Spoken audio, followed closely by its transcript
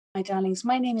My darlings,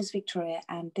 my name is Victoria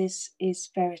and this is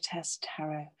Veritas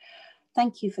Tarot.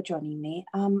 Thank you for joining me.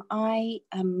 I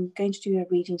am going to do a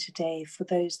reading today for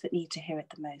those that need to hear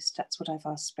it the most. That's what I've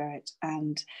asked Spirit.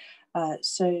 And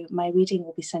so my reading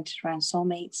will be centered around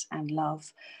soulmates and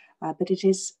love. But it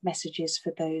is messages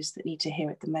for those that need to hear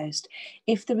it the most.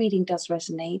 If the reading does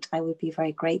resonate, I would be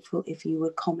very grateful if you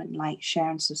would comment, like,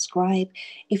 share and subscribe.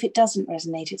 If it doesn't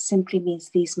resonate, it simply means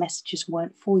these messages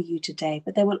weren't for you today,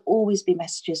 but there will always be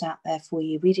messages out there for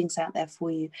you, readings out there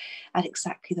for you at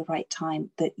exactly the right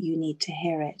time that you need to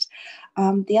hear it.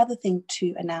 The other thing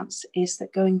to announce is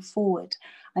that going forward,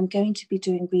 I'm going to be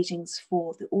doing readings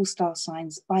for the all-star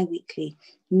signs bi-weekly,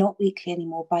 not weekly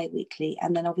anymore, bi-weekly.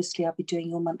 And then obviously I'll be doing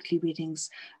your monthly readings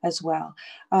as well.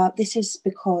 This is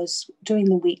because during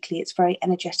the weekly, it's very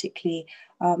energetically,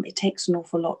 it takes an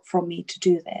awful lot from me to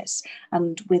do this.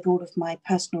 And with all of my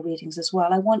personal readings as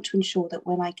well, I want to ensure that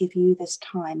when I give you this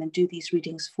time and do these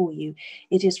readings for you,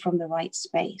 it is from the right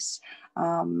space.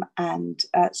 So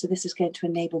this is going to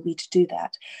enable me to do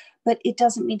that. But it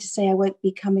doesn't mean to say I won't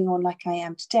be coming on like I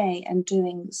am today and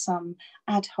doing some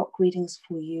ad hoc readings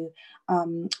for you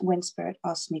when Spirit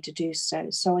asks me to do so.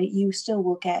 So you still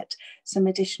will get some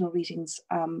additional readings,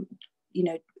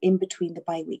 in between the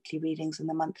bi-weekly readings and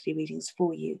the monthly readings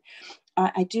for you.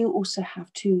 I do also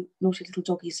have two naughty little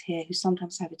doggies here who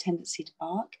sometimes have a tendency to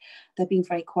bark. They're being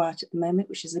very quiet at the moment,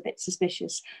 which is a bit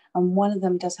suspicious. And one of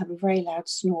them does have a very loud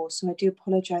snore. So I do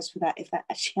apologise for that if that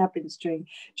actually happens during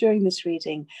this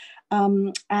reading.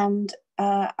 I'm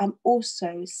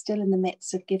also still in the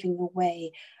midst of giving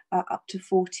away up to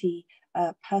 40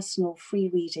 personal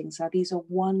free readings. Now, these are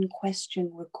one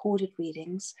question recorded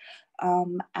readings.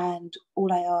 And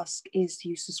all I ask is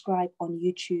you subscribe on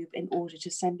YouTube in order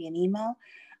to send me an email.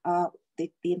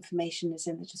 The information is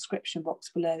in the description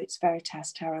box below. It's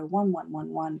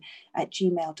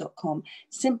veritastarot1111@gmail.com.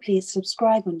 Simply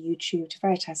subscribe on YouTube to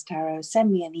Veritas Tarot,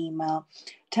 send me an email,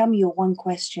 tell me your one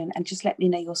question, and just let me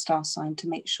know your star sign to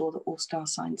make sure that all star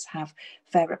signs have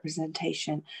fair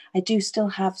representation. I do still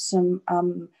have some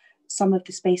of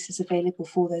the spaces available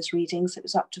for those readings. It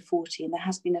was up to 40, and there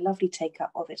has been a lovely take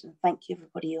up of it. And thank you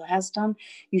everybody who has done.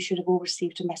 You should have all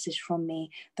received a message from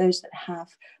me, those that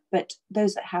have. But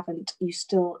those that haven't, you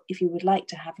still, if you would like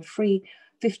to have a free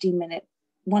 15-minute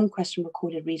one question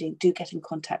recorded reading, do get in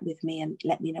contact with me and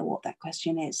let me know what that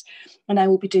question is. And I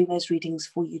will be doing those readings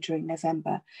for you during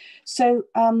November. So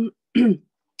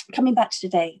coming back to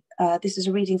today, this is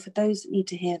a reading for those that need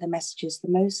to hear the messages the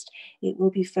most. It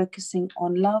will be focusing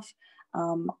on love,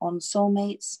 on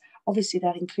soulmates. Obviously,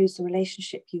 that includes the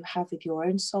relationship you have with your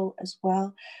own soul as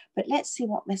well. But let's see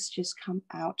what messages come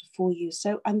out for you.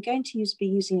 So I'm going to be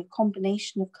using a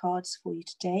combination of cards for you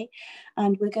today.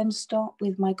 And we're going to start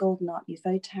with my Golden Art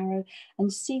Nouveau Tarot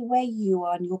and see where you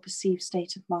are in your perceived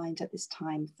state of mind at this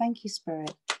time. Thank you,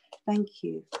 Spirit. Thank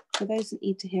you. For those that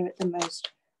need to hear it the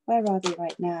most, where are they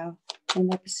right now in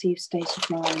their perceived state of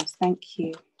mind? Thank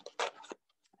you. I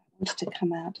wanted to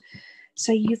come out.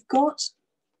 So you've got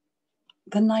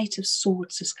the Knight of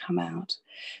Swords has come out.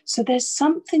 So there's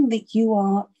something that you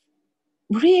are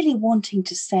really wanting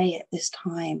to say at this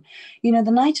time. You know,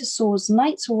 the Knight of Swords,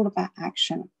 knights are all about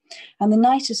action. And the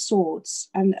Knight of Swords,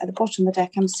 and at the bottom of the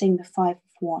deck, I'm seeing the Five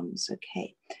of Wands,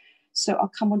 okay? So I'll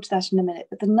come on to that in a minute.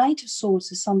 But the Knight of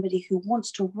Swords is somebody who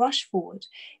wants to rush forward.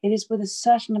 It is with a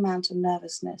certain amount of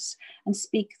nervousness and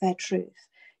speak their truth.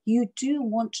 You do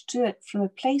want to do it from a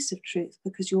place of truth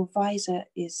because your visor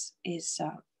is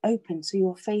open, so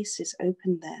your face is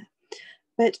open there.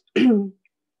 But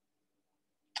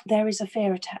there is a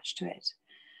fear attached to it.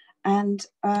 And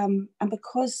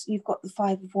because you've got the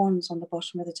Five of Wands on the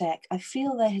bottom of the deck, I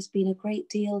feel there has been a great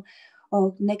deal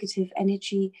of negative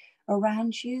energy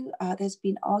around you. There's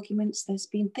been arguments, there's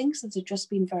been things that have just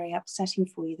been very upsetting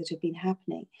for you that have been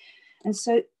happening. And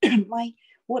so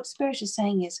what Spirit is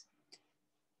saying is,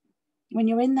 when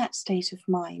you're in that state of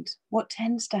mind, what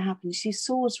tends to happen, you see,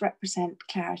 swords represent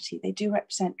clarity, they do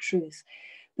represent truth,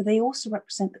 but they also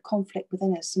represent the conflict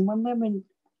within us. And when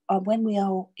we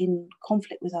are in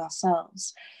conflict with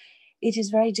ourselves, it is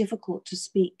very difficult to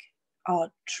speak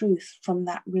our truth from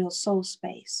that real soul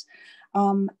space.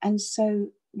 And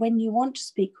so when you want to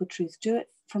speak your truth, do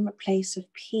it from a place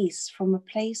of peace, from a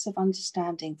place of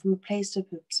understanding, from a place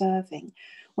of observing.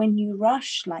 When you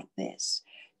rush like this,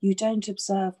 you don't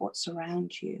observe what's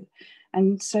around you.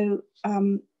 And so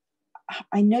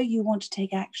I know you want to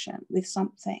take action with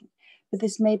something, but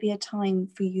this may be a time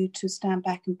for you to stand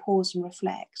back and pause and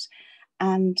reflect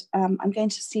And I'm going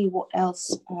to see what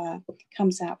else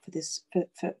comes out for this,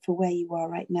 for where you are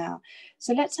right now.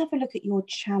 So let's have a look at your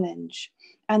challenge.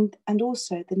 And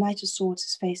also the Knight of Swords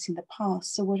is facing the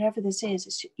past. So whatever this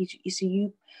is, you see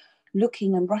you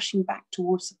looking and rushing back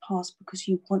towards the past because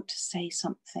you want to say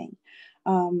something.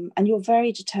 And you're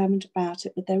very determined about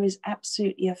it, but there is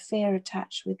absolutely a fear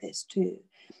attached with this too.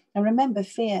 And remember,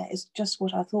 fear is just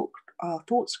what our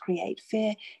thoughts create.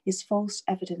 Fear is false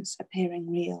evidence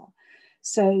appearing real.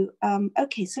 So,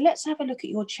 okay, so let's have a look at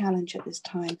your challenge at this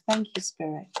time. Thank you,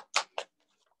 Spirit.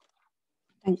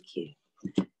 Thank you.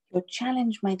 Your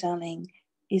challenge, my darling,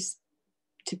 is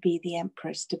to be the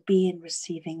Empress, to be in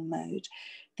receiving mode.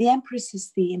 The Empress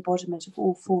is the embodiment of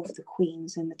all four of the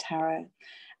queens in the tarot.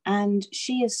 And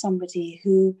she is somebody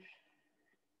who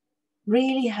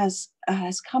really has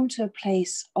come to a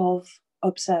place of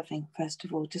observing, first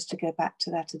of all, just to go back to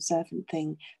that observant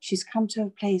thing. She's come to a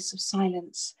place of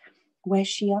silence where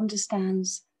she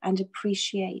understands and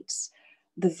appreciates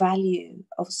the value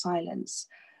of silence,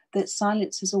 that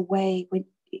silence is a way when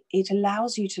it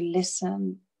allows you to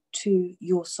listen to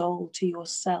your soul, to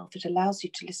yourself. It allows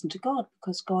you to listen to God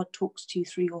because God talks to you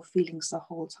through your feelings the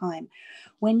whole time.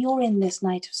 When you're in this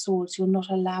Knight of Swords, you're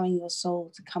not allowing your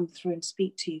soul to come through and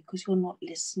speak to you because you're not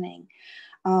listening.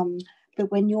 But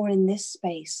when you're in this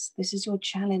space, this is your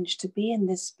challenge, to be in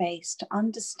this space, to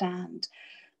understand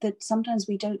that sometimes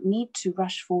we don't need to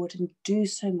rush forward and do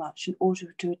so much in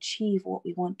order to achieve what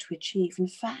we want to achieve. In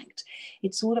fact,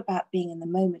 it's all about being in the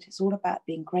moment. It's all about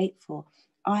being grateful.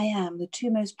 I am, the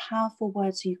two most powerful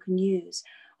words you can use.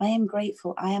 I am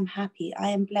grateful, I am happy, I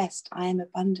am blessed, I am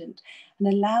abundant. And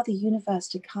allow the universe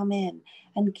to come in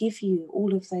and give you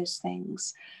all of those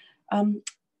things. There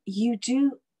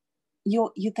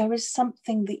is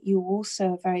something that you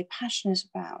also are very passionate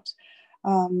about.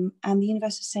 And the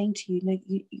universe is saying to you,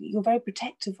 you're very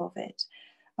protective of it.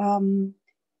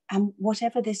 And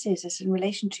whatever this is in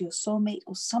relation to your soulmate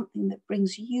or something that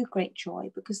brings you great joy,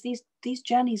 because these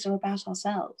journeys are about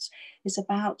ourselves. It's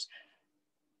about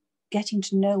getting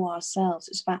to know ourselves.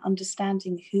 It's about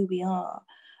understanding who we are,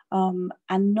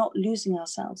 and not losing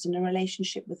ourselves in a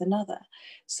relationship with another.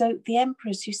 So the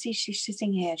Empress, you see, she's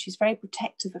sitting here. She's very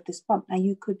protective of this bump. Now,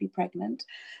 you could be pregnant,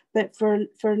 but for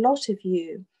a lot of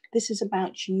you, this is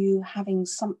about you having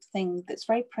something that's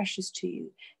very precious to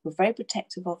you. You're very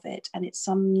protective of it, and it's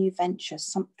some new venture,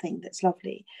 something that's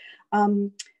lovely.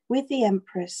 With the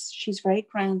Empress, she's very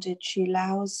grounded. She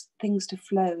allows things to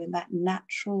flow in that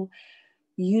natural,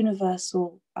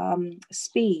 universal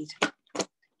speed.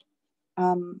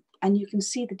 And you can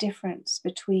see the difference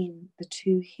between the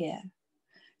two here.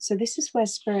 So this is where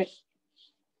Spirit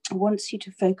wants you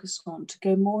to focus on, to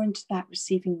go more into that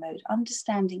receiving mode,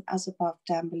 understanding as above,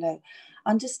 down below,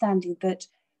 understanding that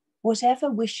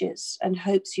whatever wishes and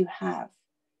hopes you have,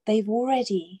 they've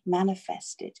already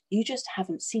manifested. You just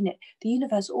haven't seen it. The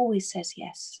universe always says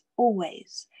yes,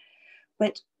 always.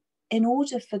 But in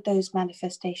order for those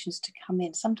manifestations to come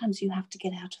in, sometimes you have to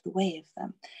get out of the way of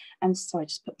them. And sorry,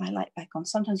 just put my light back on.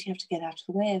 Sometimes you have to get out of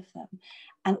the way of them.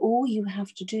 And all you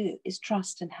have to do is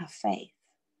trust and have faith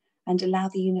and allow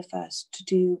the universe to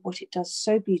do what it does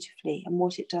so beautifully and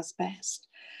what it does best.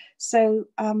 So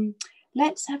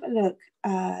let's have a look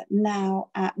now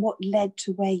at what led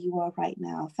to where you are right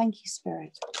now. Thank you,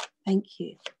 Spirit. Thank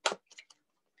you.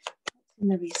 In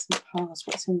the recent past,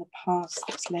 what's in the past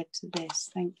that's led to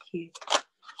this? Thank you.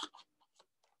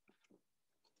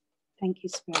 Thank you,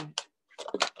 Spirit.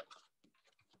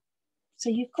 So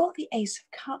you've got the Ace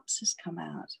of Cups has come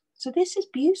out. So this is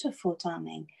beautiful,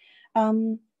 darling.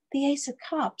 The Ace of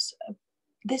Cups,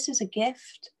 this is a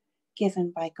gift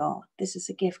given by God. This is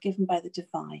a gift given by the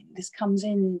divine. This comes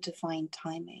in divine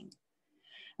timing.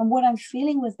 And what I'm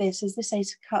feeling with this is this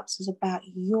Ace of Cups is about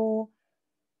your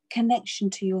connection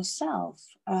to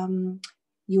yourself,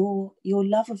 your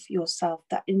love of yourself,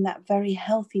 that in that very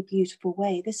healthy, beautiful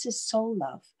way. This is soul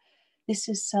love. This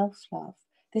is self-love.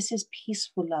 This is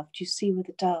peaceful love. Do you see with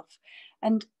the dove?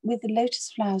 And with the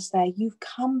lotus flowers there, you've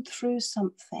come through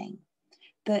something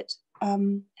that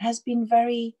has been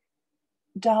very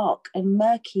dark and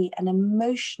murky and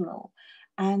emotional,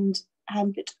 and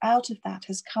out of that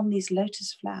has come these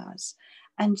lotus flowers.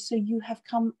 And so you have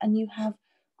come and you have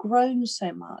grown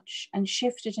so much and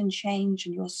shifted and changed,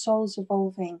 and your soul's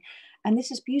evolving. And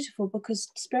this is beautiful because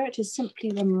Spirit is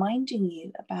simply reminding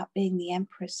you about being the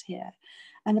Empress here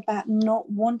and about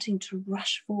not wanting to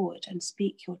rush forward and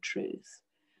speak your truth,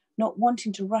 not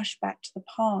wanting to rush back to the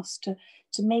past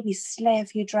to maybe slay a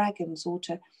few dragons or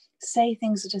to say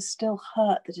things that are still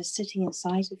hurt, that are sitting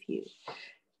inside of you.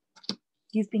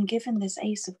 You've been given this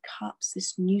Ace of Cups,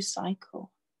 this new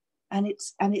cycle. And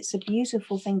it's a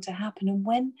beautiful thing to happen.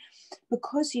 And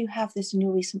because you have this in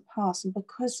your recent past, and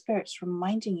because Spirit's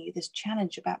reminding you this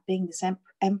challenge about being this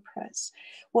empress,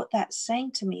 what that's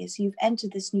saying to me is you've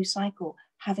entered this new cycle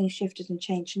having shifted and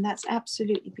changed, and that's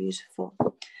absolutely beautiful.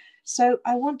 So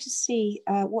I want to see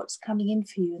what's coming in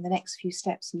for you in the next few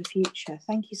steps in the future.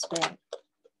 Thank you, Spirit.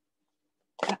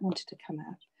 That wanted to come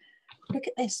out. Look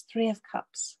at this, 3 of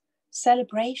Cups,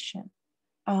 celebration,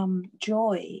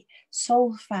 joy,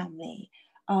 soul family.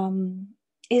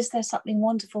 Is there something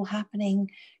wonderful happening,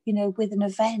 you know, with an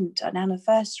event, an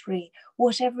anniversary,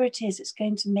 whatever it is, it's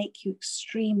going to make you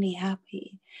extremely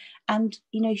happy. And,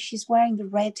 you know, she's wearing the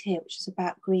red here, which is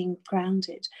about being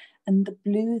grounded. And the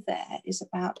blue there is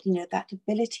about, you know, that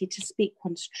ability to speak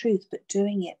one's truth, but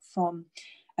doing it from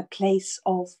a place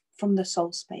from the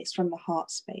soul space, from the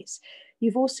heart space.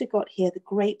 You've also got here the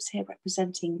grapes here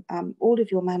representing all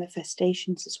of your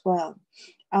manifestations as well.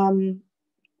 And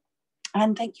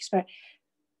thank you, Spirit.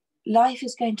 Life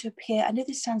is going to appear, I know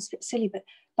this sounds a bit silly, but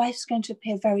life is going to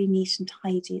appear very neat and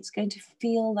tidy. It's going to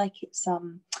feel like it's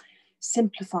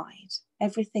simplified.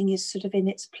 Everything is sort of in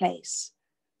its place.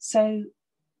 So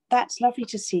that's lovely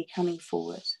to see coming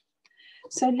forward.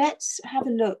 So let's have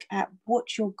a look at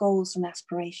what your goals and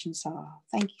aspirations are.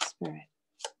 Thank you, Spirit.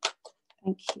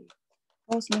 Thank you.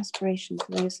 Goals and aspirations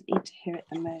for those that need to hear it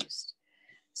the most.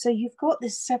 So you've got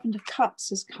this 7 of Cups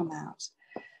has come out.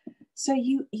 So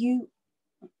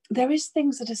there is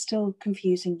things that are still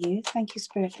confusing you. Thank you,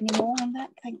 Spirit. Any more on that?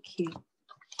 Thank you.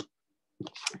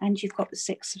 And you've got the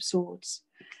 6 of Swords.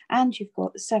 And you've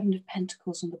got the 7 of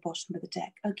Pentacles on the bottom of the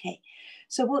deck. Okay,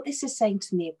 so what this is saying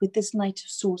to me with this Knight of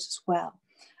Swords as well,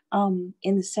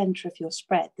 in the center of your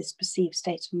spread, this perceived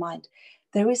state of mind,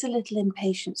 there is a little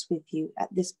impatience with you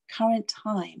at this current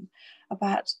time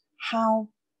about how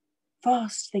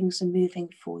fast things are moving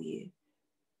for you.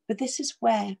 But this is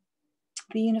where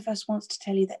the universe wants to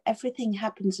tell you that everything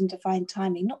happens in divine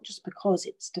timing, not just because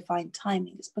it's divine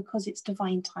timing, it's because it's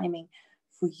divine timing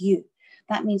for you.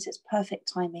 That means it's perfect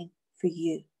timing for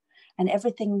you. And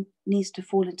everything needs to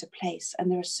fall into place. And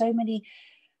there are so many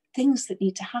things that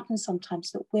need to happen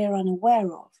sometimes that we're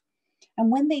unaware of.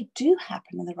 And when they do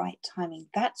happen in the right timing,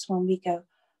 that's when we go,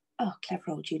 oh, clever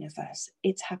old universe,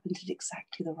 it's happened at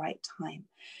exactly the right time.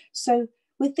 So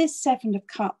with this 7 of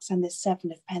Cups and this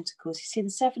 7 of Pentacles, you see the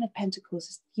 7 of Pentacles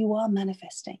is you are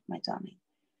manifesting, my darling.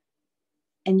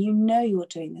 And you know you're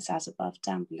doing this as above,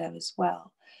 down below as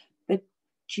well. But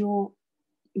you're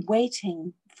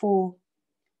waiting for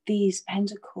these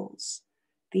pentacles,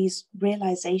 these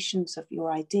realizations of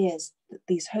your ideas,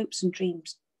 these hopes and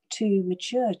dreams to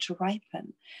mature, to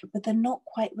ripen, but they're not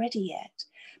quite ready yet.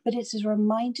 But it's a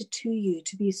reminder to you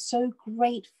to be so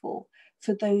grateful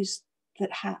for those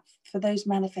that have, for those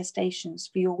manifestations,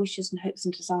 for your wishes and hopes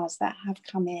and desires that have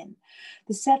come in.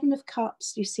 The 7 of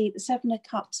Cups, you see, the 7 of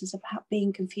Cups is about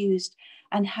being confused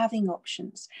and having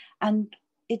options. And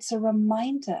it's a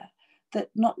reminder that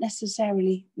not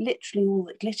necessarily, literally all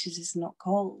that glitters is not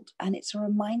gold. And it's a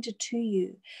reminder to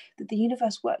you that the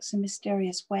universe works in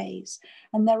mysterious ways.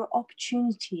 And there are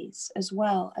opportunities as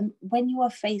well. And when you are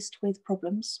faced with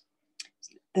problems,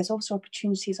 there's also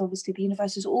opportunities. Obviously, the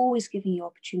universe is always giving you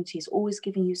opportunities, always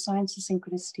giving you signs and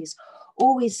synchronicities,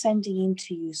 always sending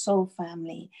into you soul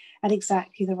family at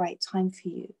exactly the right time for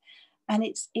you. And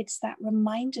it's that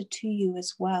reminder to you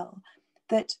as well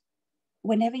that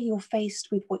whenever you're faced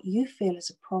with what you feel is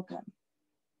a problem,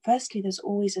 firstly, there's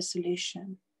always a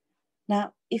solution.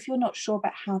 Now, if you're not sure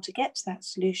about how to get to that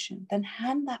solution, then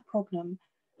hand that problem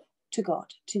to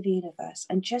God, to the universe,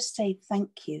 and just say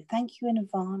thank you. Thank you in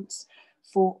advance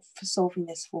for solving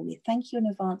this for me. Thank you in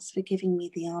advance for giving me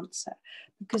the answer.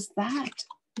 Because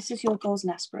this is your goals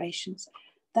and aspirations.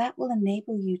 That will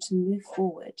enable you to move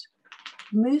forward.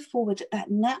 Move forward at that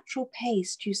natural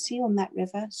pace. Do you see on that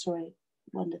river? Sorry,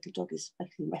 one little dog is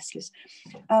looking restless.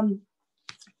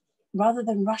 Rather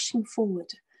than rushing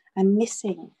forward and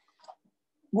missing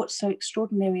what's so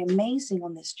extraordinary, amazing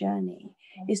on this journey,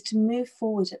 is to move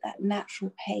forward at that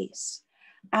natural pace.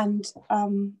 And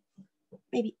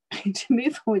maybe to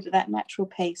move forward at that natural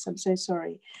pace, I'm so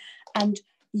sorry. And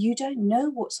you don't know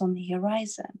what's on the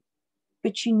horizon,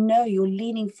 but you know you're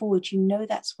leaning forward. You know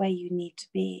that's where you need to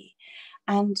be.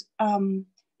 And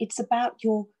it's about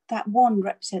that wand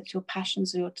represents your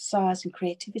passions or your desires and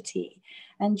creativity,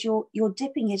 and you're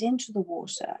dipping it into the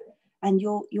water, and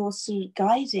you're sort of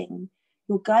guiding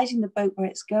the boat where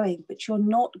it's going, but you're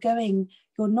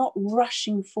not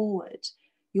rushing forward.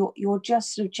 You're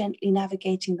just sort of gently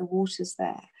navigating the waters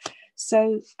there.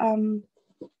 So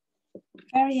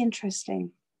very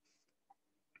interesting.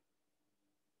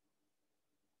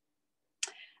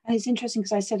 And it's interesting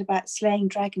because I said about slaying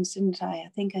dragons, didn't I? I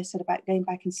think I said about going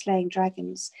back and slaying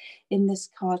dragons in this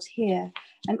card here.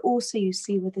 And also you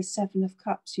see with the Seven of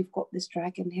Cups, you've got this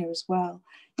dragon here as well.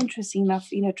 Interesting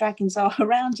enough, you know, dragons are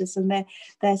around us, and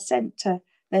they're sent to,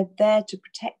 they're there to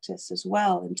protect us as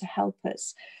well and to help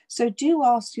us. So do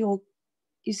ask your,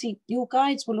 you see, your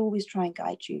guides will always try and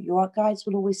guide you. Your guides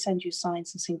will always send you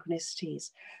signs and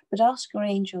synchronicities. But ask your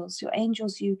angels,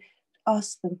 you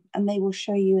ask them and they will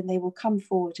show you, and they will come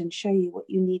forward and show you what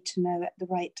you need to know at the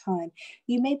right time.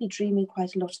 You may be dreaming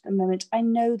quite a lot at the moment. I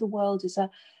know the world is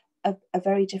a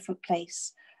very different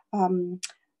place.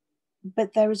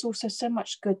 But there is also so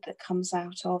much good that comes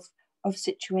out of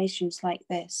situations like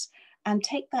this. And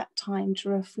take that time to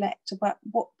reflect about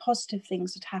what positive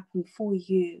things had happened for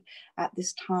you at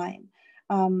this time.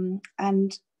 And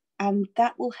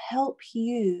that will help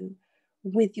you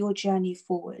with your journey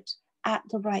forward at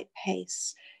the right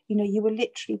pace. You know, you will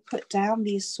literally put down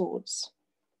these swords,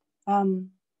 and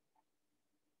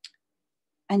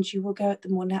you will go at the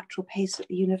more natural pace that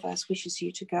the universe wishes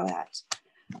you to go at.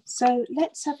 So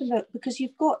let's have a look, because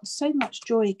you've got so much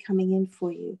joy coming in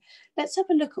for you. Let's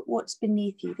have a look at what's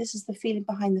beneath you. This is the feeling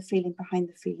behind the feeling behind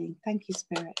the feeling. Thank you,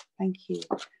 Spirit. Thank you.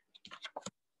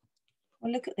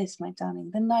 Well, look at this, my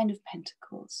darling. The Nine of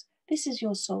Pentacles. This is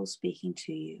your soul speaking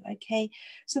to you, okay?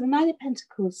 So the Nine of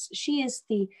Pentacles, she is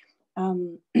the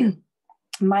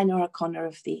minor arcana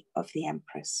of the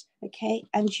Empress, okay?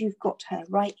 And you've got her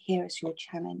right here as your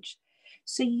challenge.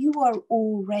 So you are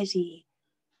already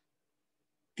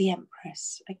the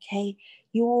Empress, okay?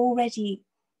 You already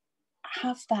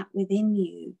have that within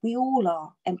you. We all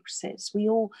are empresses.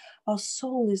 Our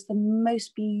soul is the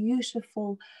most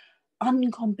beautiful,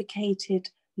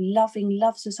 uncomplicated, loving,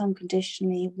 loves us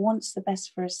unconditionally, wants the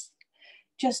best for us.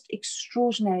 Just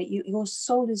extraordinary. Your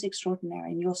soul is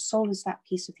extraordinary, and your soul is that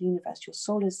piece of the universe. Your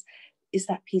soul is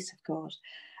that piece of God.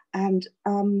 And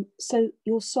so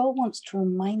your soul wants to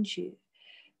remind you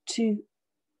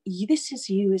this is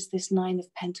you as this Nine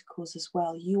of Pentacles as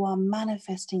well. You are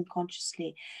manifesting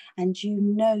consciously, and you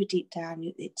know deep down,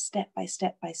 it's step by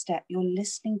step by step. You're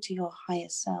listening to your higher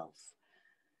self.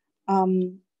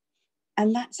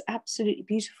 And that's absolutely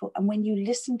beautiful. And when you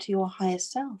listen to your higher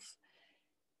self,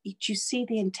 you see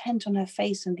the intent on her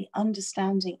face and the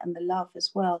understanding and the love as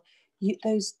well.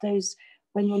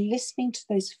 When you're listening to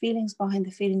those feelings behind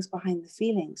the feelings behind the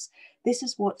feelings, this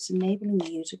is what's enabling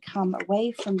you to come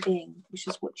away from being, which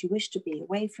is what you wish to be,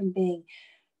 away from being,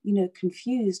 you know,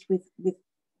 confused with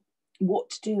what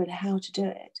to do and how to do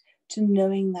it, to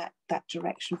knowing that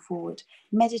direction forward.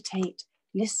 Meditate,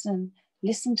 listen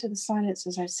to the silence,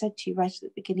 as I said to you right at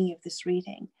the beginning of this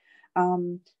reading.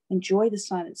 Enjoy the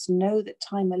silence. Know that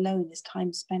time alone is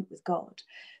time spent with God.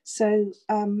 So,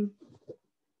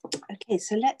 okay,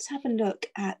 so let's have a look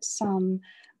at some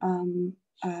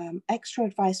extra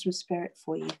advice from Spirit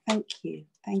for you. Thank you,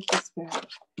 Spirit.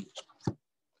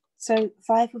 So,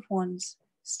 Five of Wands.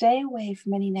 Stay away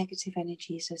from any negative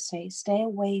energies, I say. Stay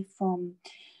away from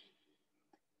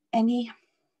any.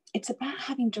 It's about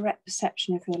having direct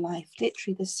perception of your life.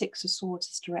 Literally, the Six of Swords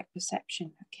is direct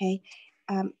perception. Okay,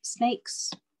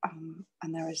 snakes.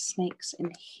 And there are snakes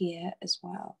in here as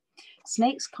well.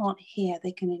 Snakes can't hear,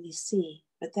 they can only see,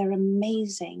 but they're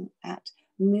amazing at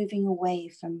moving away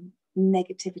from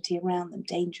negativity around them,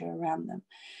 danger around them.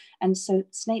 And so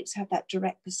snakes have that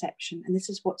direct perception, and this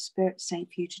is what Spirit's saying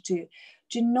for you to do.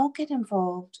 Do not get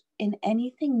involved in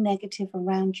anything negative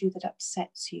around you that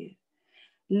upsets you.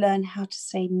 Learn how to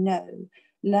say no.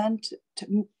 Learn to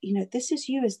you know, this is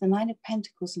you as the Nine of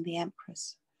Pentacles and the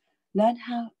Empress.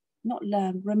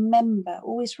 Remember,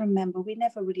 always remember. We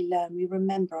never really learn, we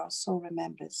remember, our soul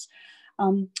remembers.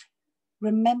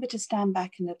 Remember to stand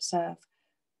back and observe.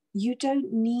 You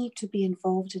don't need to be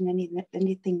involved in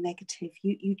anything negative.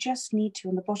 You just need to,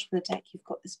 on the bottom of the deck, you've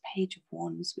got this Page of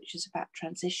Wands, which is about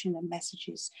transition and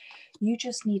messages. You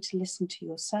just need to listen to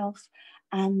yourself,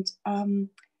 and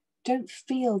don't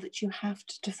feel that you have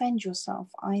to defend yourself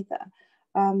either.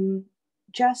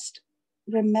 Just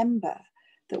remember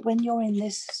that when you're in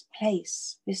this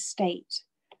place, this state,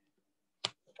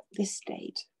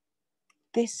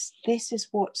 this is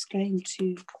what's going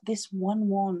to, this one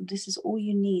wand, this is all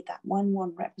you need, that one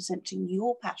wand representing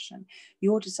your passion,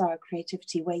 your desire,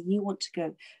 creativity, where you want to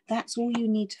go. That's all you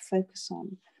need to focus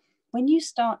on. When you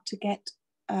start to get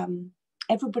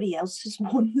everybody else's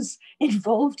wands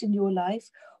involved in your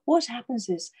life, what happens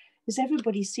is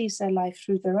everybody sees their life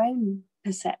through their own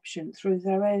perception, through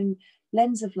their own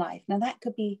lens of life. Now that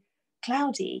could be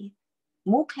cloudy,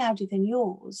 more cloudy than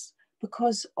yours,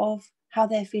 because of how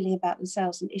they're feeling about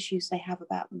themselves and issues they have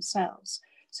about themselves.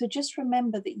 So just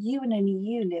remember that you and only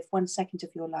you live 1 second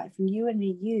of your life, and you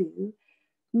only you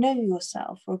know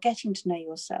yourself, or getting to know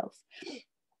yourself.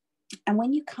 And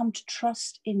when you come to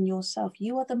trust in yourself,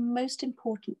 you are the most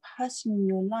important person in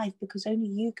your life, because only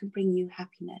you can bring you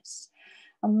happiness.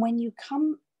 And when you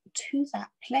come to that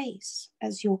place,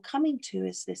 as you're coming to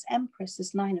as this Empress,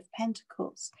 this 9 of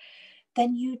Pentacles,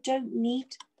 then you don't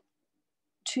need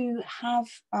to have,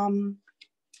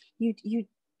 you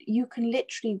can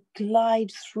literally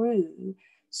glide through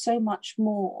so much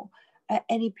more at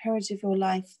any period of your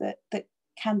life that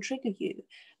can trigger you.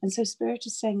 And so Spirit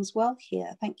is saying as well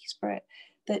here, thank you, Spirit,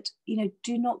 that, you know,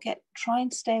 do not try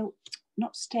and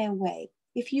not stay away.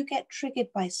 If you get triggered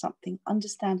by something,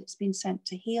 understand it's been sent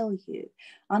to heal you.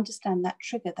 Understand that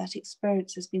trigger, that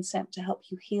experience has been sent to help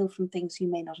you heal from things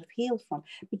you may not have healed from.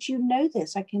 But you know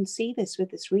this, I can see this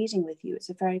with this reading with you. It's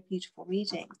a very beautiful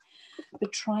reading.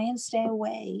 But try and stay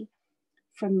away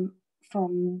from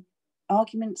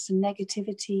arguments and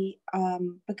negativity,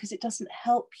 because it doesn't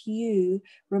help you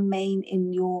remain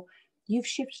in you've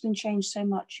shifted and changed so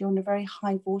much. You're in a very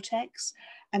high vortex.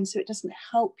 And so it doesn't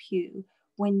help you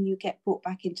when you get brought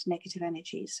back into negative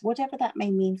energies, whatever that may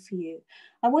mean for you.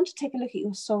 I want to take a look at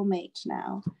your soulmate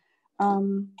now.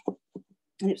 And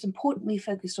it's important we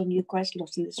focused on you quite a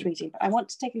lot in this reading, but I want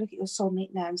to take a look at your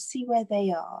soulmate now and see where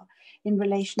they are in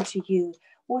relation to you.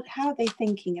 How are they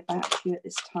thinking about you at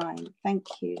this time? Thank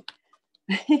you.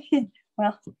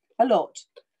 Well, a lot.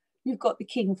 You've got the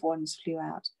King of Wands flew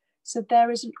out. So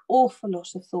there is an awful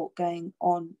lot of thought going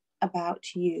on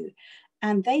about you.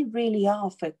 And they really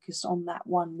are focused on that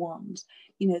one wand.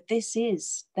 You know, this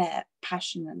is their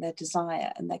passion and their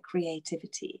desire and their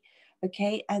creativity.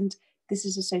 Okay. And this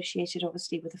is associated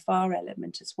obviously with the fire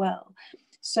element as well.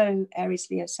 So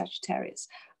Aries, Leo, Sagittarius.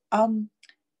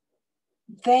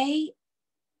 They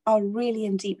are really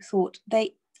in deep thought.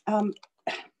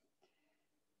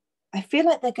 I feel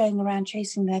like they're going around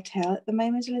chasing their tail at the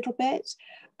moment a little bit.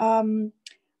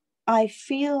 I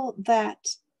feel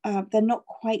that they're not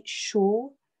quite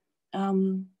sure.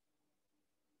 Thank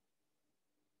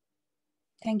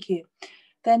you.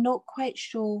 They're not quite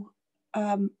sure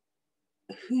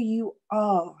who you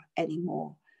are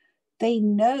anymore. They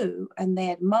know and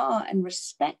they admire and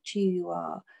respect who you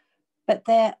are, but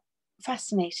they're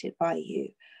fascinated by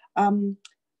you.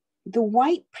 The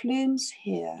white plumes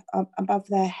here above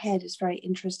their head is very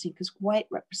interesting, because white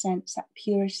represents that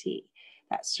purity,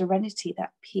 that serenity,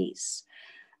 that peace.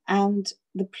 And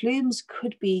the plumes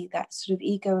could be that sort of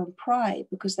ego and pride,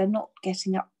 because they're not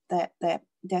getting up,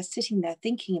 they're sitting there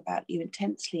thinking about you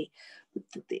intensely.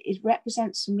 It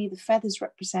represents, for me, the feathers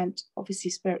represent obviously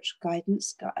spiritual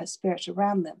guidance, a spirit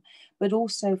around them, but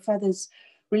also feathers,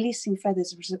 releasing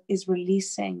feathers is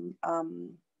releasing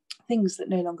things that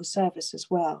no longer serve us as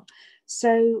well.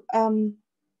 So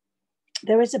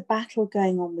there is a battle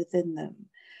going on within them,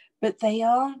 but they've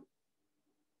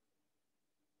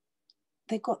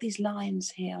got these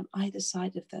lions here on either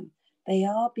side of them. They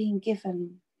are being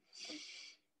given,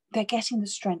 they're getting the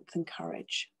strength and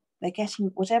courage. They're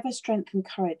getting whatever strength and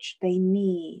courage they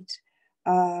need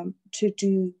to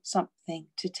do something,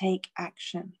 to take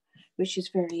action, which is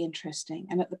very interesting.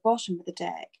 And at the bottom of the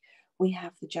deck, we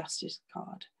have the Justice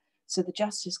card. So the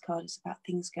Justice card is about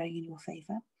things going in your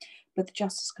favor, but the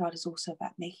Justice card is also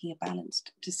about making a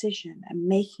balanced decision and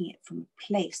making it from a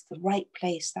place, the right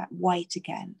place, that white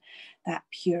again, that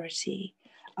purity,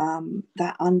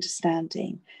 that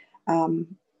understanding, a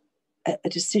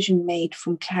decision made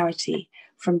from clarity,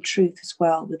 from truth as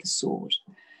well, with the sword.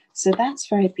 So that's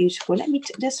very beautiful. Let me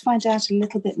just find out a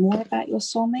little bit more about your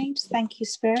soulmate. Thank you,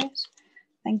 Spirit.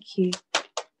 Thank you.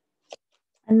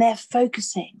 And they're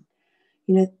focusing,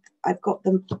 you know, I've got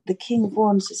the King of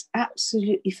Wands is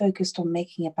absolutely focused on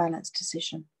making a balanced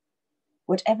decision,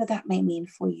 whatever that may mean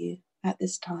for you at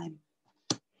this time.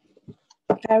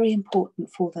 Very important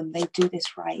for them. They do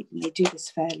this right and they do this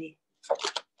fairly.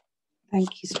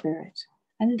 Thank you, Spirit.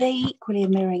 And they equally are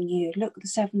mirroring you. Look, the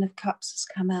Seven of Cups has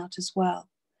come out as well.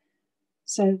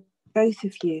 So both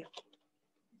of you,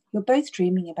 you're both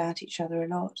dreaming about each other a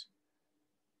lot.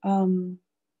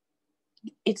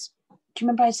 Do you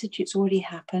remember I said to you it's already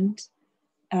happened?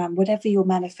 Whatever you're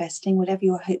manifesting, whatever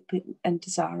you're hoping and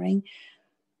desiring,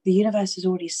 the universe has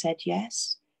already said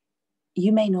yes.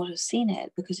 You may not have seen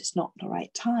it because it's not the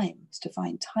right time. It's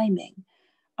divine timing.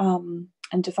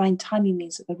 And divine timing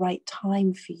means at the right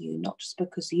time for you, not just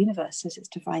because the universe says it's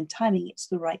divine timing, it's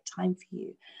the right time for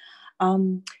you.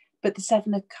 But the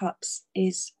Seven of Cups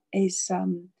is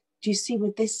do you see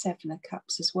with this Seven of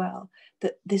Cups as well,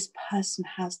 that this person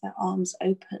has their arms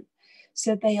open?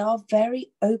 So they are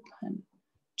very open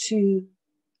to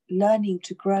learning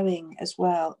to growing as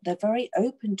well. They're very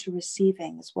open to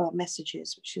receiving as well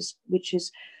messages, which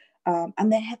is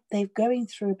and they're going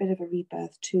through a bit of a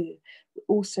rebirth too,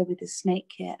 also with the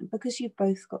snake here. And because you've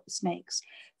both got the snakes,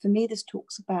 for me this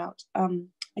talks about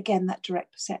again that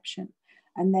direct perception,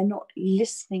 and they're not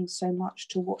listening so much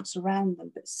to what's around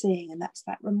them but seeing. And that's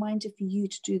that reminder for you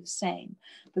to do the same,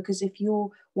 because if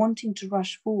you're wanting to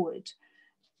rush forward,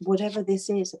 whatever this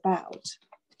is about,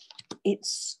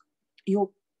 it's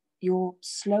you're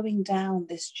slowing down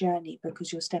this journey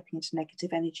because you're stepping into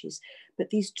negative energies. But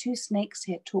these two snakes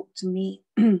here talk to me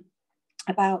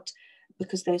about,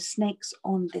 because there's snakes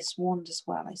on this wand as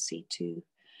well, I see too.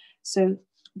 So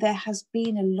there has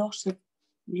been a lot of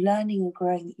learning and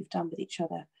growing that you've done with each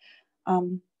other.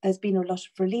 There's been a lot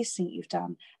of releasing you've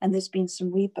done, and there's been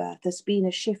some rebirth. There's been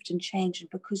a shift and change, and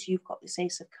because you've got this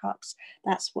Ace of Cups,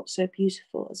 that's what's so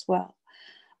beautiful as well.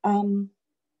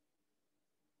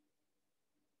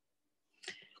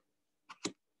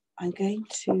 I'm going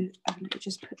to let me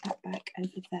just put that back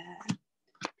over there.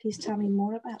 Please tell me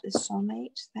more about this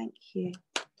soulmate. Thank you.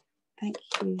 Thank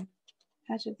you.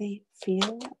 How do they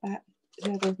feel about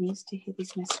whoever needs to hear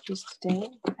these messages today?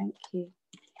 Thank you.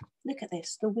 Look at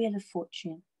this, the Wheel of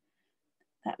Fortune.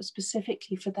 That was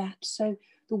specifically for that. So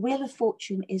the Wheel of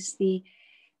Fortune is the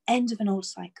end of an old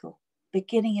cycle,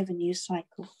 beginning of a new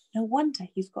cycle. No wonder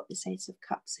you've got this Ace of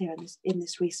Cups here in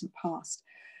this recent past.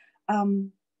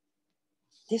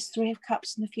 This Three of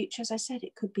Cups in the future, as I said,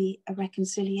 it could be a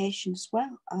reconciliation as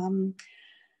well.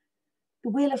 The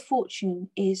Wheel of Fortune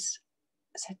is,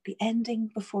 as I said, the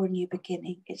ending before a new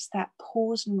beginning. It's that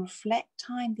pause and reflect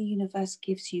time the universe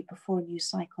gives you before a new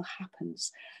cycle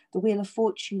happens. The Wheel of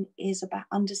Fortune is about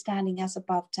understanding as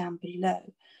above, down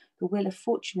below. The Wheel of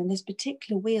Fortune, in this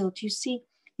particular wheel, do you see,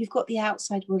 you've got the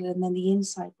outside wheel and then the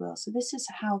inside wheel. So this is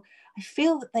how I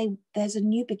feel that there's a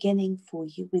new beginning for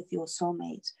you with your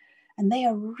soulmate. And they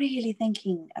are really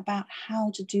thinking about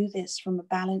how to do this from a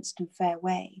balanced and fair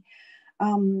way.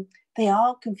 They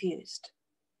are confused.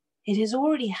 It has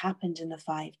already happened in the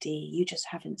 5D. You just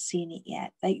haven't seen it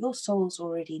yet. That your souls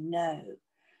already know.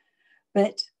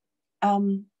 But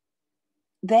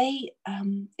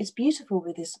it's beautiful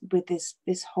with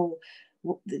this whole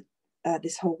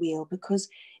wheel, because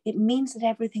it means that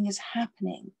everything is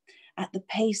happening at the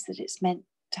pace that it's meant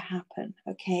to happen.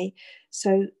 Okay,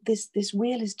 so this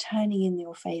wheel is turning in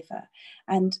your favor,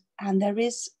 and there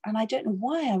is, and I don't know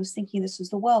why I was thinking this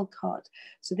was the World card.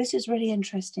 So this is really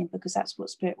interesting, because that's what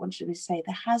Spirit wanted me to say.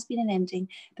 There has been an ending,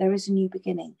 there is a new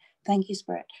beginning. Thank you,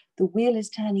 Spirit. The wheel is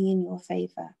turning in your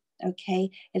favor. Okay,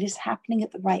 it is happening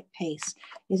at the right pace.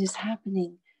 It is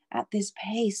happening at this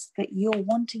pace that you're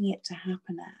wanting it to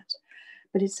happen at.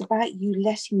 But it's about you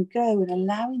letting go and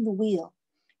allowing the wheel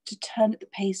to turn at the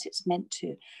pace it's meant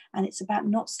to. And it's about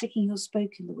not sticking your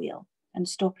spoke in the wheel and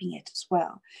stopping it as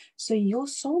well. So your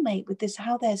soulmate, with this,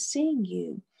 how they're seeing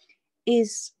you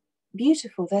is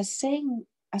beautiful. They're saying,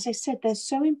 as I said, they're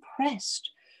so impressed.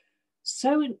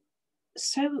 So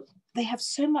they have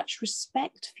so much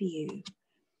respect for you.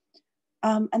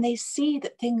 And they see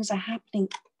that things are happening.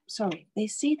 They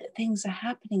see that things are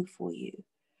happening for you.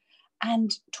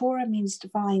 And Torah means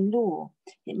divine law.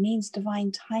 It means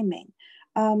divine timing.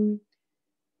 And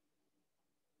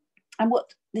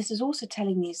what this is also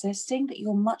telling me is they're seeing that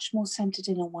you're much more centered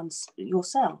in on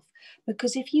yourself.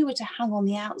 Because if you were to hang on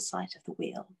the outside of the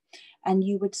wheel, and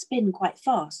you would spin quite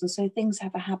fast, and so things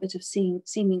have a habit of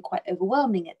seeming quite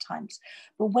overwhelming at times.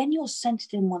 But when you're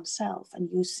centered in oneself and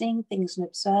you're seeing things and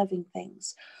observing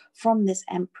things from this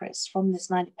Empress, from this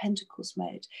Nine of Pentacles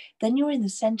mode, then you're in the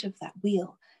center of that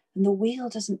wheel, and the wheel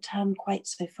doesn't turn quite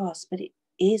so fast, but it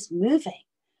is moving.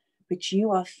 But you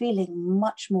are feeling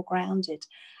much more grounded,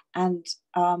 and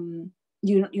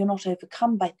you're not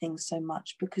overcome by things so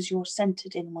much because you're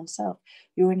centered in oneself.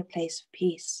 You're in a place of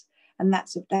peace, and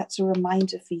that's a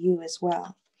reminder for you as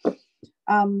well.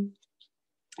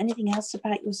 Anything else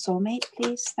about your soulmate,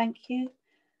 please? Thank you.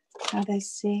 How they're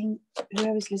seeing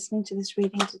whoever's listening to this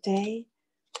reading today.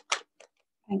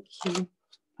 Thank you.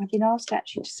 I've been asked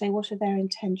actually to say what are their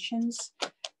intentions.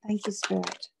 Thank you,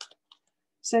 Spirit.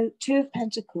 So Two of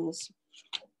Pentacles.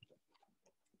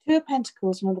 Two of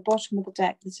Pentacles, and on the bottom of the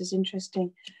deck, this is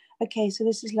interesting. Okay, so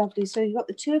this is lovely. So you've got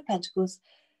the Two of Pentacles.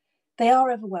 They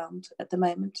are overwhelmed at the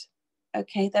moment.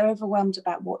 Okay, they're overwhelmed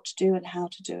about what to do and how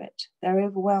to do it. They're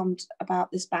overwhelmed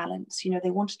about this balance. You know, they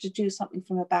wanted to do something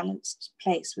from a balanced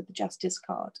place with the Justice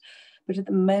card. But at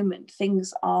the moment,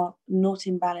 things are not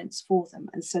in balance for them.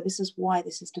 And so this is why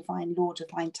this is divine law,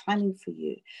 divine timing for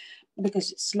you,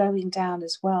 because it's slowing down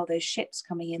as well, those ships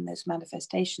coming in, those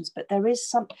manifestations. But there is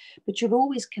but you're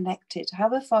always connected.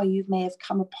 However far you may have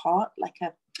come apart, like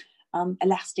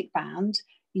elastic band.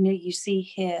 You know, you see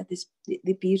here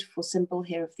the beautiful symbol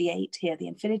here of the 8 here, the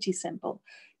infinity symbol.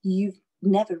 You've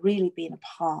never really been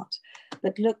apart.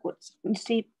 But look, you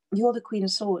see, you're the Queen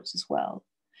of Swords as well.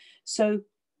 So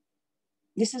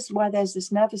this is why there's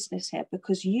this nervousness here,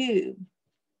 because you,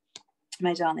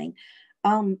 my darling,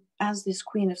 as this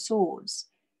Queen of Swords,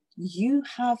 you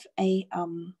have a,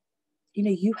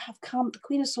 you have come, the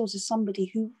Queen of Swords is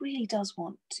somebody who really does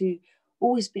want to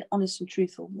always be honest and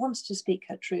truthful, wants to speak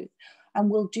her truth, and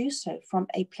will do so from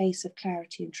a place of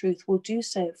clarity and truth, will do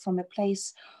so from a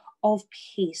place of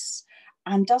peace,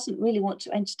 and doesn't really want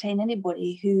to entertain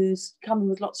anybody who's coming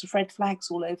with lots of red flags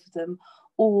all over them,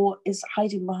 or is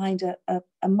hiding behind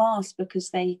a mask because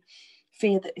they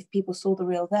fear that if people saw the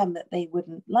real them, that they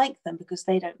wouldn't like them because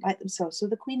they don't like themselves. So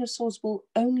the Queen of Swords will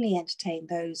only entertain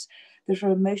those that are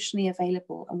emotionally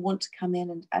available and want to come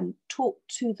in and talk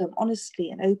to them honestly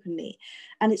and openly.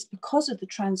 And it's because of the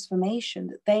transformation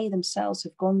that they themselves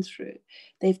have gone through.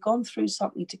 They've gone through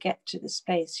something to get to this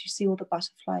place. You see all the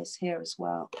butterflies here as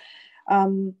well.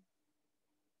 And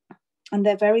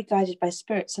they're very guided by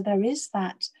spirit. So there is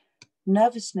that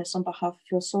nervousness on behalf of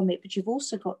your soulmate, but you've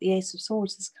also got the Ace of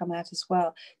Swords that's come out as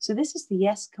well. So this is the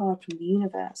Yes card from the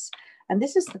universe, and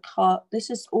this is the card,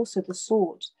 this is also the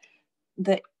sword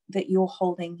that you're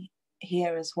holding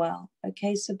here as well.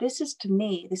 Okay, so this is, to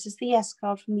me, this is the Yes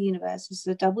card from the universe. This is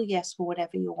a double yes for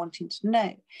whatever you're wanting to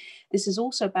know. This is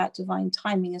also about divine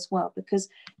timing as well, because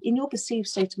in your perceived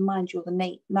state of mind, you're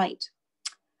the knight,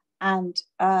 and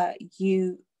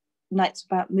knight's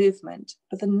about movement,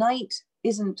 but the knight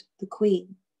isn't the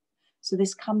queen. So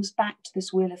this comes back to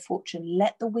this Wheel of Fortune.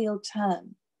 Let the wheel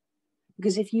turn,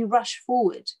 because if you rush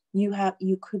forward,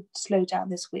 you could slow down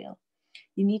this wheel.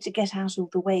 You need to get out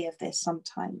of the way of this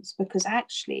sometimes, because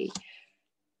actually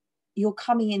you're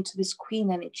coming into this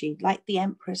queen energy, like the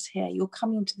Empress here. You're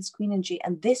coming into this queen energy,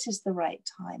 and this is the right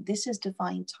time. This is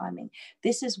divine timing.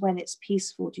 This is when it's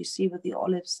peaceful. Do you see with the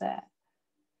olives there?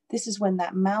 This is when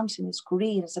that mountain is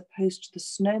green as opposed to the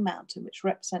snow mountain, which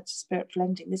represents spiritual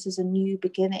ending. This is a new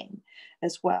beginning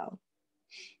as well.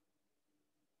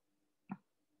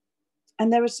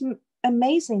 And there are some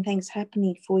amazing things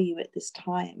happening for you at this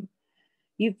time.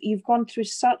 You've gone through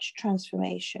such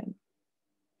transformation,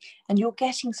 and you're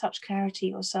getting such clarity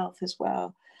yourself as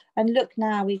well. And look,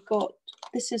 now we've got,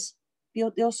 this is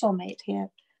your soulmate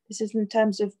here. This is in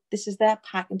terms of, this is their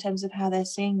pack in terms of how they're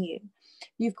seeing you.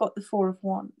 You've got the Four of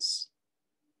Wands.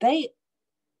 They're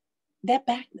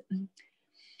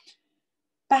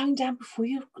bowing down before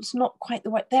you. It's not quite the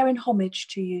right. They're in homage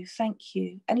to you. Thank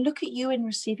you. And look at you in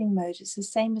receiving mode. It's the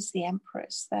same as the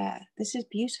Empress there. This is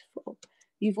beautiful.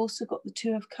 You've also got the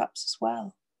Two of Cups as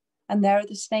well. And there are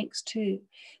the snakes too.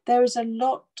 There is a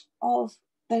lot of,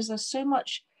 there's so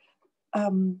much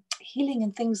healing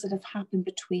and things that have happened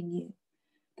between you.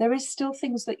 There is still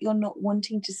things that you're not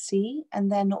wanting to see,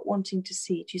 and they're not wanting to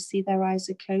see. Do you see their eyes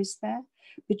are closed there?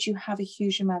 But you have a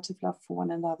huge amount of love for one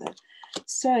another.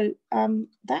 So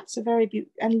that's a very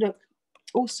beautiful, and look,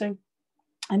 also,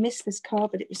 I missed this card,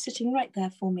 but it was sitting right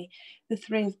there for me, the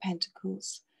Three of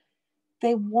Pentacles.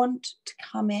 They want to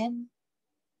come in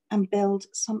and build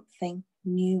something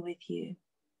new with you.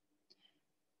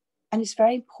 And it's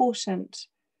very important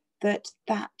that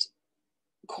that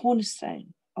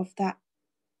cornerstone of that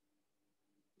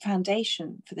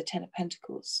foundation for the Ten of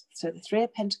Pentacles. So the Three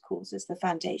of Pentacles is the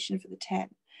foundation for the 10.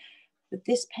 But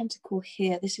this pentacle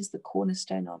here, this is the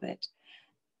cornerstone of it.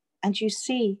 And you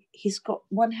see, he's got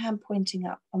one hand pointing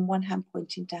up and one hand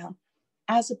pointing down.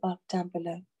 As above, down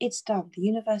below. It's done. The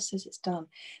universe says it's done.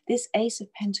 This Ace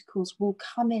of Pentacles will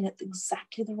come in at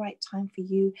exactly the right time for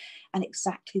you and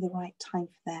exactly the right time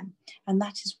for them. And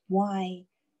that is why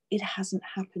it hasn't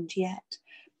happened yet.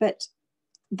 But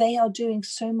they are doing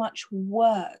so much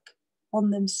work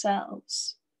on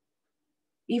themselves.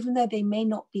 Even though they may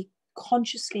not be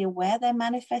consciously aware they're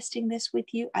manifesting this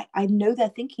with you, I know they're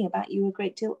thinking about you a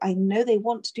great deal. I know they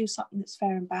want to do something that's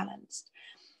fair and balanced.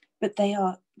 But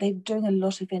they're doing a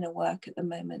lot of inner work at the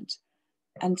moment.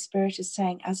 And Spirit is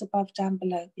saying, as above, down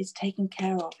below, it's taken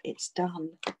care of, it's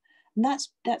done. And that's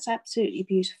absolutely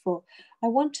beautiful. I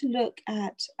want to look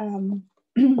at an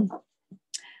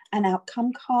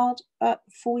outcome card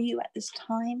for you at this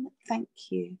time. Thank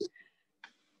you.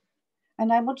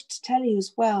 And I wanted to tell you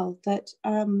as well that,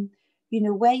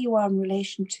 where you are in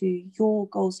relation to your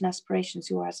goals and aspirations,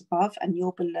 you're as above and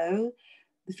you're below,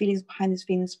 the feelings behind the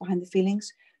feelings behind the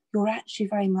feelings, you're actually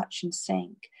very much in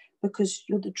sync. because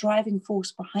you're the driving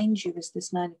force behind you is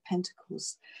this Nine of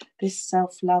Pentacles, this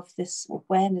self-love, this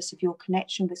awareness of your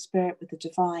connection with spirit, with the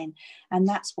divine. And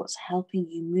that's what's helping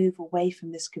you move away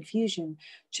from this confusion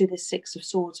to the Six of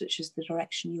Swords, which is the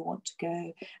direction you want to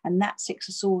go. And that Six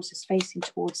of Swords is facing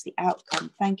towards the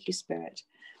outcome. Thank you, Spirit.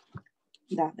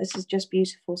 That this is just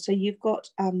beautiful. So you've got,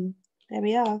 there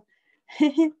we are.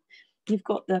 You've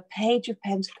got the Page of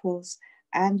Pentacles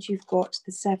and you've got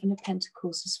the Seven of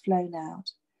Pentacles has flown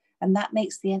out. And that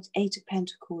makes the Eight of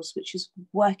Pentacles, which is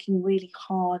working really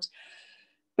hard.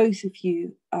 Both of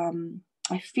you,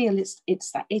 I feel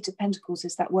it's that Eight of Pentacles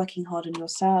is that working hard on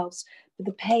yourselves. But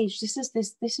the Page, this is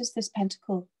this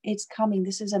Pentacle. It's coming.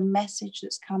 This is a message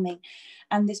that's coming.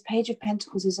 And this Page of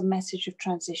Pentacles is a message of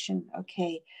transition.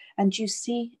 Okay. And you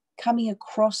see coming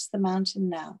across the mountain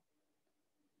now.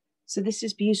 So this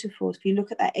is beautiful. If you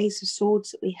look at that Ace of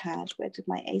Swords that we had, where did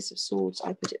my Ace of Swords?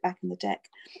 I put it back in the deck.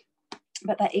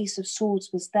 But that Ace of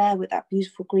Swords was there with that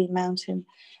beautiful green mountain.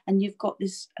 And you've got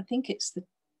this, I think it's the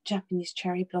Japanese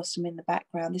cherry blossom in the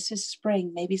background. This is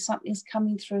spring. Maybe something's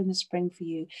coming through in the spring for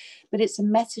you. But it's a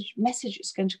message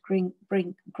that's going to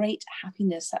bring great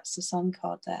happiness. That's the Sun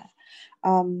card there.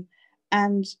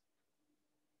 And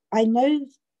I know,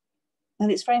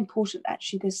 and it's very important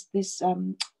actually,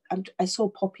 I saw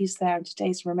poppies there, and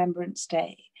today's Remembrance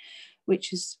Day,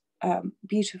 which is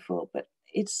beautiful. But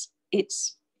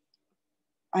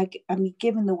I mean,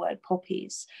 given the word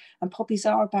poppies, and poppies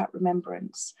are about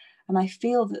remembrance, and I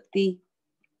feel that the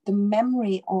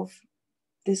memory of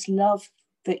this love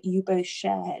that you both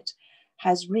shared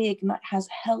has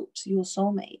helped your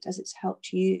soulmate, as it's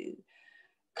helped you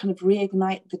kind of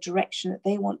reignite the direction that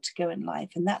they want to go in life,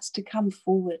 and that's to come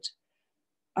forward.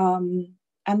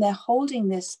 And they're holding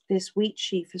this wheat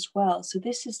sheaf as well. So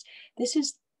this is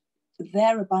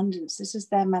their abundance. This is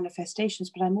their manifestations.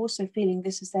 But I'm also feeling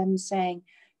this is them saying,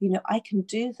 you know, I can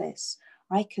do this.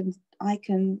 I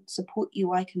can support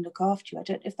you. I can look after you. I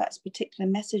don't know if that's a particular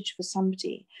message for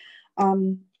somebody.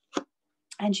 And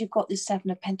you've got this Seven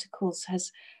of Pentacles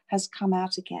has come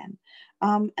out again.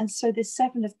 And so this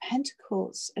Seven of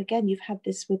Pentacles, again, you've had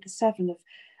this with the Seven of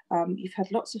you've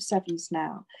had lots of sevens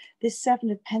now. This Seven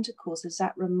of Pentacles is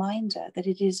that reminder that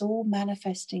it is all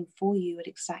manifesting for you at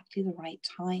exactly the right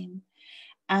time,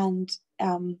 and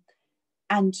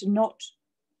to not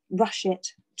rush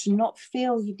it, to not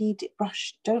feel you need it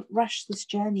rushed. Don't rush this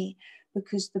journey,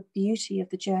 because the beauty of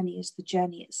the journey is the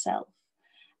journey itself.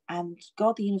 And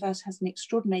God, the universe, has an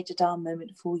extraordinary Tadar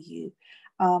moment for you.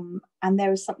 And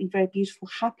there is something very beautiful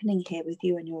happening here with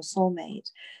you and your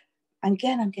soulmate. And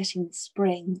again, I'm getting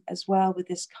spring as well with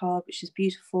this card, which is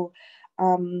beautiful.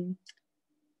 And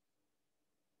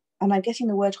I'm getting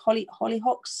the word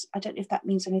hollyhocks. I don't know if that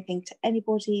means anything to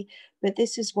anybody, but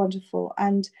this is wonderful.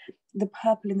 And the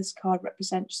purple in this card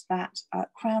represents that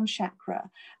crown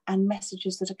chakra and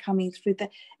messages that are coming through.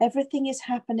 That everything is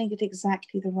happening at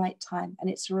exactly the right time. And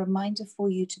it's a reminder for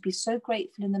you to be so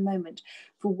grateful in the moment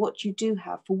for what you do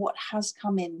have, for what has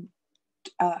come in,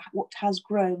 what has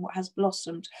grown, what has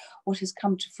blossomed, what has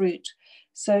come to fruit.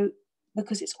 So,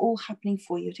 because it's all happening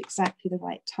for you at exactly the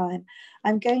right time.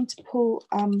 I'm going to pull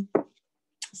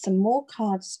some more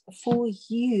cards for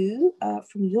you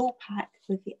from your pack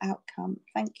with the outcome.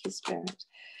 Thank you, Spirit.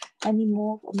 Any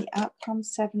more on the outcome?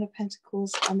 Seven of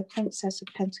Pentacles and the Princess of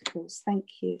Pentacles. Thank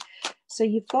you. So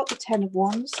you've got the Ten of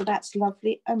Wands, so that's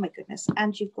lovely. Oh my goodness.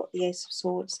 And you've got the Ace of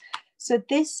Swords. So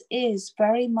this is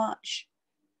very much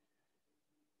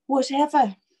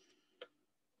whatever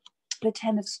the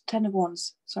Ten of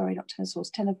Wands, sorry, not Ten of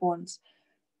Swords, Ten of Wands.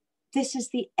 This is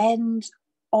the end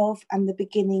of and the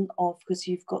beginning of, because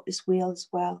you've got this wheel as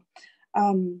well.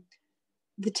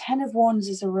 The Ten of Wands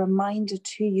is a reminder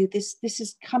to you, this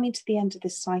is coming to the end of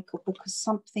this cycle, because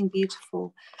something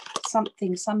beautiful,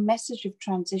 some message of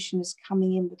transition is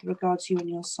coming in with regards to you and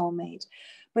your soulmate.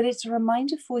 But it's a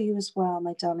reminder for you as well,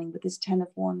 my darling, with this Ten of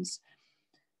Wands,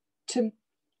 to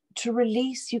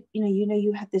release,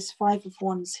 you had this Five of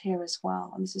Wands here as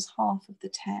well, and this is half of the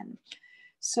 10.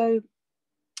 So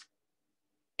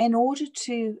in order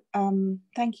to,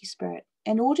 thank you, Spirit,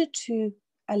 in order to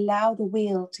allow the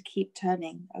wheel to keep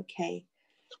turning, okay,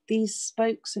 these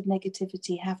spokes of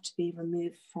negativity have to be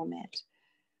removed from it.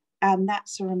 And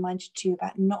that's a reminder to you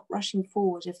about not rushing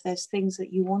forward. If there's things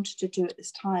that you wanted to do at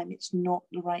this time, it's not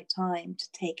the right time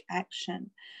to take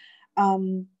action.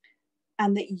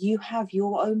 And that you have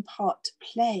your own part to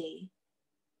play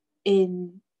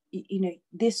in,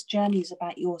 this journey is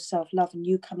about your self-love and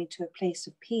you coming to a place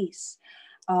of peace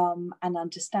and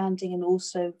understanding, and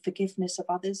also forgiveness of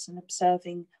others, and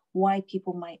observing why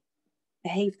people might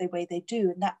behave the way they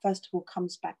do. And that first of all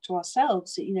comes back to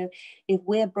ourselves. You know, if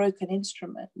we're broken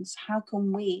instruments, how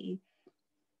can we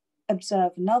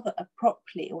observe another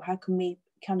properly, or how can we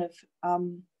kind of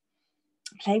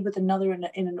play with another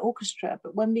in an orchestra?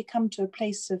 But when we come to a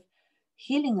place of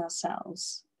healing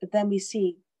ourselves, then we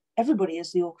see everybody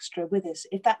as the orchestra with us,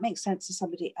 if that makes sense to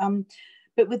somebody.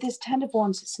 But with this 10 of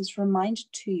Wands, it says, reminder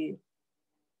to you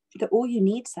that all you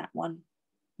need is that one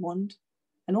wand.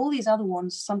 And all these other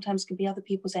wands sometimes can be other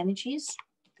people's energies,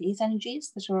 these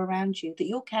energies that are around you that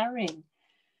you're carrying.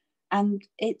 And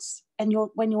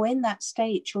when you're in that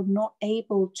state, you're not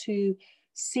able to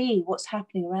see what's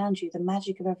happening around you, the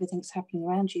magic of everything that's happening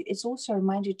around you. It's also a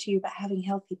reminder to you about having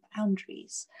healthy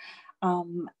boundaries,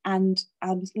 and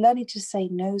learning to say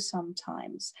no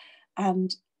sometimes.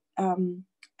 And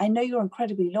I know you're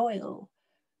incredibly loyal,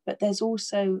 but there's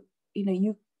also, you know,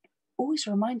 you always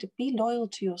a reminder, be loyal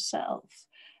to yourself.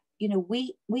 You know,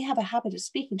 we have a habit of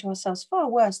speaking to ourselves far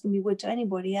worse than we would to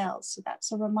anybody else. So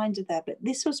that's a reminder there. But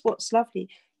this was what's lovely.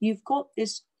 You've got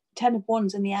this 10 of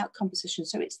Wands in the outcome position.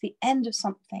 So it's the end of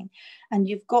something. And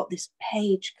you've got this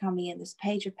page coming in, this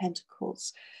Page of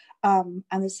Pentacles, and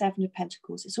the 7 of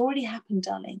Pentacles. It's already happened,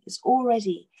 darling. It's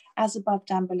already as above,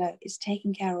 down below. It's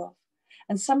taken care of.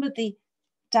 And some of the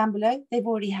down below, they've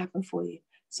already happened for you.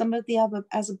 Some of the other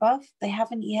as above, they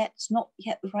haven't yet. It's not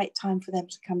yet the right time for them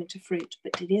to come into fruit,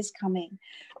 but it is coming.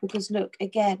 Because look,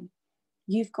 again,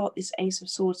 you've got this Ace of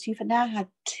Swords. You've now had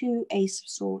 2 Ace of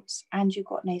Swords and you've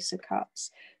got an Ace of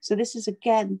Cups. So this is,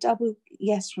 again, double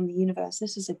yes from the universe.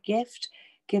 This is a gift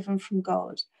given from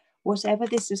God. Whatever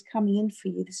this is coming in for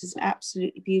you, this is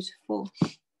absolutely beautiful.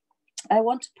 I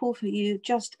want to pull for you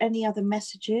just any other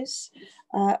messages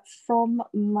from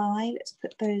my, let's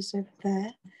put those over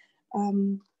there,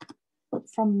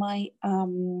 from my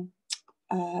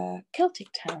Celtic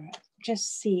Tarot.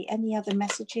 Just see any other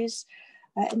messages,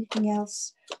 anything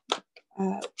else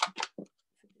for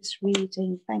this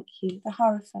reading. Thank you. The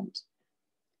Hierophant.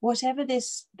 Whatever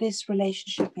this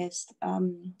relationship is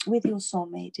with your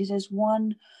soulmate, it is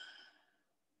one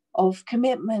of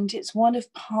commitment, it's one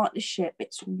of partnership,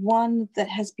 it's one that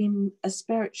has been a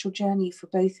spiritual journey for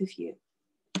both of you.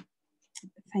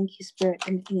 Thank you, Spirit.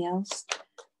 Anything else?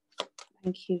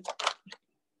 Thank you.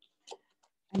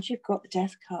 And you've got the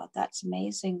Death card. That's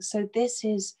amazing. So this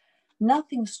is,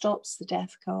 nothing stops the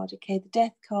Death card. Okay, the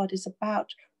Death card is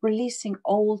about releasing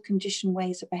old conditioned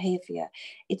ways of behavior.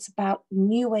 It's about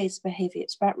new ways of behavior.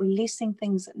 It's about releasing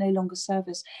things that no longer serve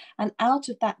us. And out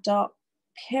of that dark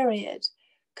period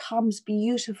comes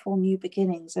beautiful new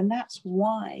beginnings. And that's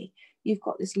why you've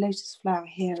got this lotus flower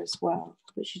here as well,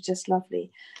 which is just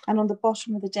lovely. And on the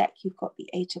bottom of the deck, you've got the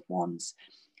 8 of Wands.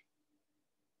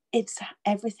 It's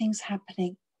everything's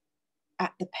happening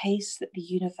at the pace that the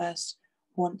universe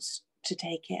wants to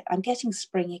take it. I'm getting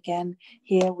spring again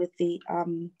here with the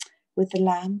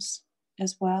lambs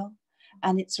as well.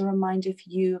 And it's a reminder for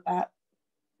you about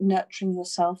nurturing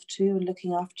yourself too and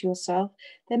looking after yourself.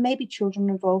 There may be children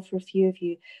involved for a few of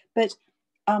you, but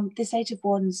this 8 of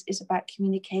Wands is about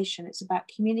communication. It's about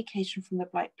communication from the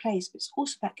right place, but it's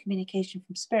also about communication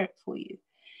from spirit for you.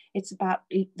 It's about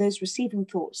those receiving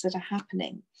thoughts that are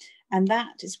happening. And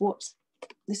that is what,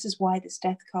 this is why this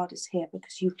Death card is here,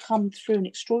 because you've come through an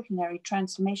extraordinary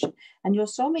transformation and your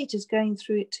soulmate is going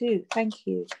through it too. Thank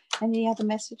you. Any other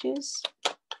messages?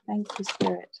 Thank you,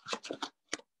 Spirit.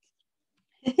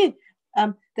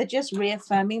 They're just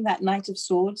reaffirming that Knight of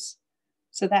Swords.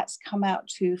 So that's come out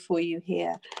too for you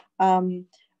here. And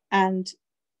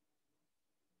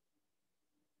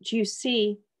do you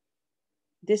see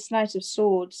this Knight of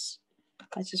Swords?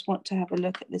 I just want to have a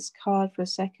look at this card for a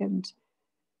second.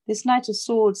 This Knight of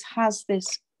Swords has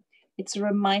this, it's a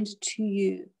reminder to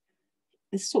you,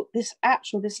 this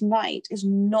knight is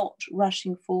not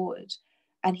rushing forward.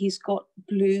 And he's got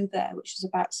blue there, which is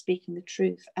about speaking the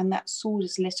truth. And that sword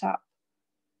is lit up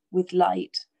with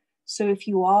light. So if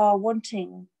you are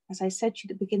wanting, as I said to you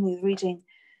at the beginning of the reading,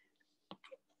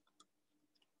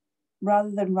 rather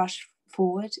than rush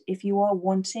forward, if you are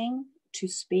wanting to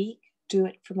speak, do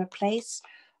it from a place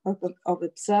of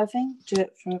observing, do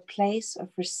it from a place of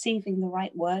receiving the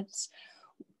right words.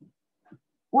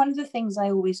 One of the things I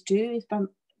always do is, if I'm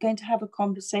going to have a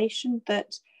conversation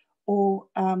or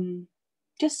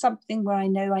just something where I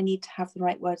know I need to have the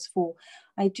right words for,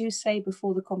 I do say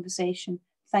before the conversation,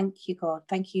 thank you, God,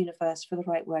 thank you, universe, for the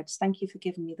right words. Thank you for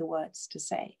giving me the words to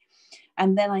say.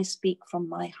 And then I speak from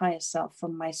my higher self,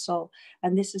 from my soul.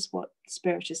 And this is what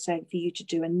Spirit is saying for you to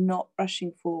do, and not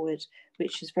rushing forward,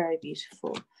 which is very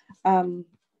beautiful.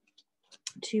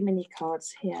 Too many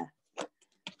cards here.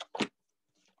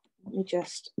 Let me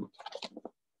just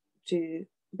do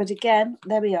But again,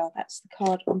 there we are. That's the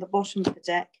card on the bottom of the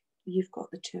deck. You've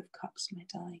got the Two of Cups, my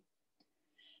darling.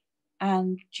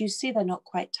 And do you see they're not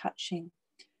quite touching?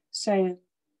 So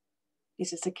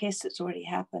this is a kiss that's already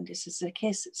happened. This is a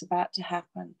kiss that's about to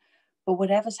happen. But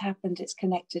whatever's happened, it's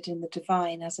connected in the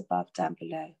divine, as above, down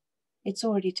below. It's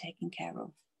already taken care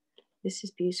of. This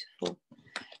is beautiful.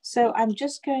 So I'm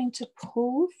just going to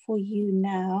pull for you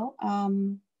now.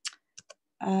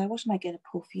 What am I going to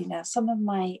pull for you now? Some of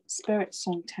my Spirit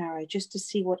Song Tarot, just to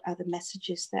see what other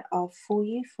messages there are for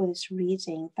you for this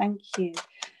reading. Thank you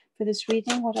for this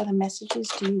reading. What other messages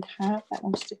do you have that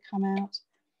wants to come out?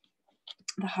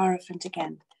 The Hierophant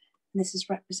again. And this is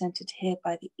represented here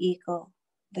by the eagle,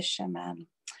 the shaman.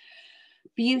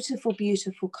 Beautiful,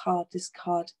 beautiful card, this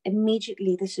card.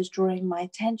 Immediately, this is drawing my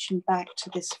attention back to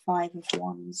this Five of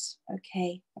Wands,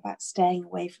 okay, about staying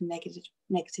away from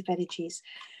negative energies.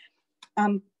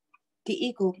 The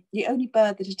eagle, the only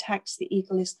bird that attacks the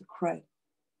eagle is the crow.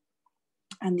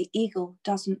 And the eagle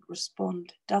doesn't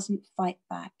respond, doesn't fight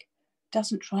back,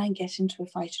 doesn't try and get into a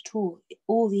fight at all.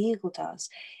 All the eagle does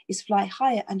is fly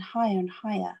higher and higher and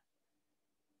higher.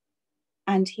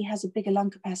 And he has a bigger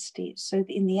lung capacity, so that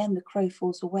in the end, the crow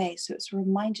falls away. So it's a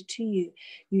reminder to you,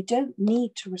 you don't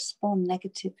need to respond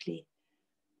negatively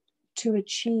to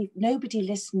achieve. Nobody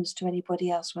listens to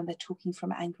anybody else when they're talking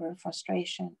from anger and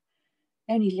frustration.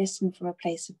 Only listen from a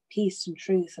place of peace and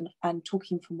truth and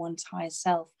talking from one's higher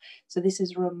self. So this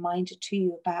is a reminder to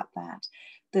you about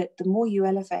that the more you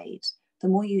elevate, the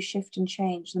more you shift and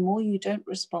change, the more you don't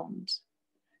respond,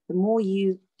 the more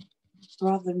you,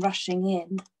 rather than rushing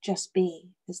in, just be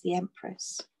as the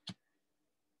Empress,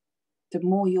 the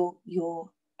more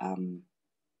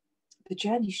the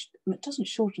journey, it doesn't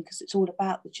shorten because it's all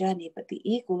about the journey, but the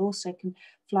eagle also can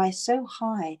fly so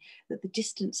high that the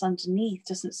distance underneath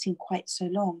doesn't seem quite so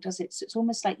long, does it? So it's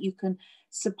almost like you can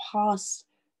surpass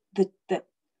the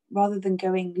rather than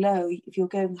going low. If you're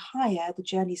going higher, the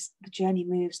journey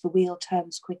moves, the wheel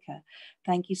turns quicker.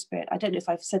 Thank you, Spirit. I don't know if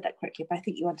I've said that correctly, but I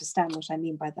think you understand what I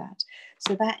mean by that.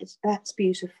 So that's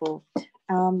beautiful.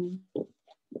 And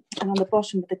on the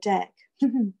bottom of the deck,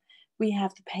 we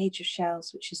have the Page of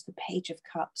Shells, which is the Page of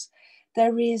Cups.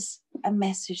 There is a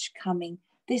message coming.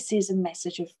 This is a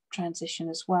message of transition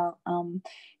as well.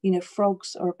 You know,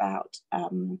 frogs are about,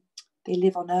 they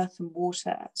live on earth and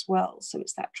water as well. So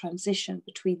it's that transition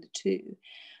between the two.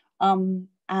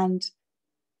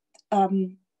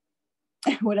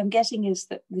 What I'm getting is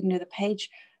that, you know, the Page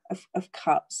of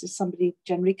Cups is somebody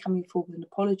generally coming forward with an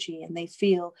apology, and they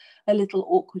feel a little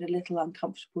awkward, a little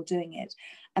uncomfortable doing it.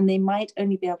 And they might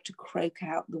only be able to croak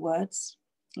out the words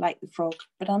like the frog,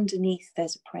 but underneath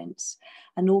there's a prince.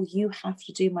 And all you have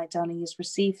to do, my darling, is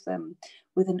receive them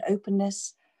with an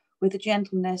openness, with a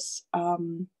gentleness,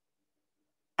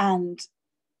 and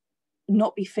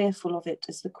not be fearful of it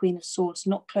as the Queen of Swords,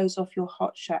 not close off your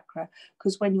heart chakra,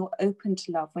 because when you're open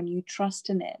to love, when you trust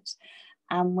in it,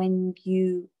 and when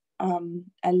you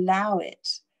allow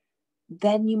it,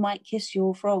 then you might kiss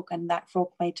your frog, and that frog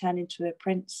may turn into a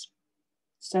prince.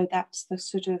 So that's the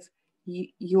sort of,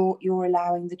 you're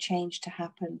allowing the change to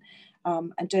happen,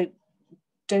 and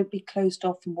don't be closed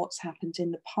off from what's happened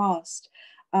in the past.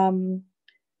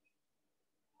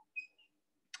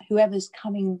 Whoever's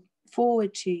coming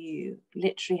forward to you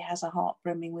literally has a heart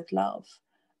brimming with love,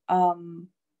 and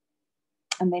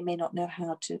they may not know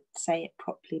how to say it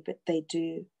properly, but they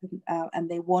do, and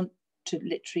they want to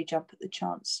literally jump at the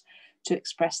chance to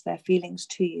express their feelings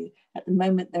to you. At the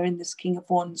moment, they're in this King of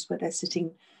Wands where they're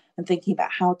sitting and thinking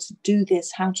about how to do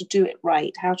this, how to do it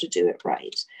right, how to do it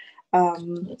right.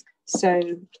 So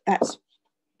that's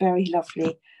very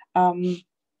lovely.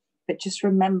 But just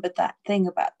remember that thing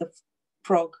about the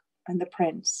frog and the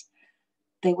prince.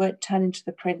 They won't turn into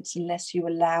the prince unless you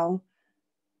allow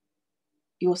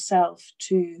yourself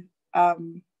to,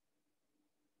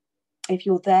 if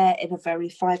you're there in a very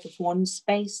Five of Wands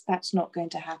space, that's not going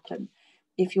to happen.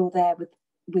 If you're there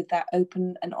with that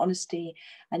open and honesty,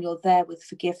 and you're there with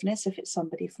forgiveness, if it's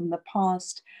somebody from the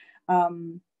past,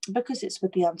 because it's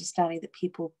with the understanding that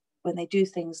people, when they do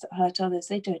things that hurt others,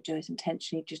 they don't do it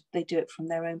intentionally, just they do it from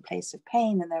their own place of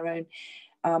pain and their own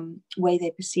way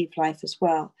they perceive life as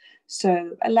well.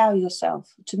 So allow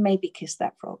yourself to maybe kiss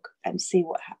that frog and see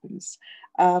what happens.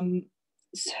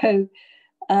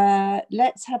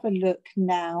 Let's have a look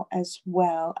now as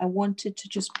well. I wanted to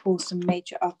just pull some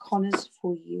major arcanas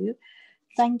for you.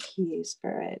 Thank you,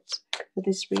 Spirit, for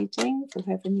this reading, for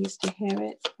whoever needs to hear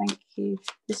it. Thank you.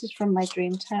 This is from my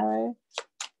Dream Tarot.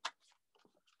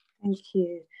 Thank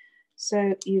you.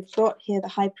 So you've got here the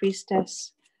High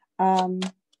Priestess, and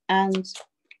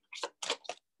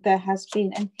there has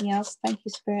been anything else. Thank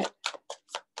you, Spirit.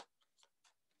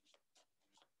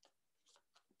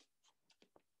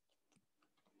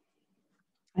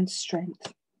 and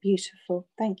strength. Beautiful.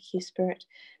 Thank you, Spirit.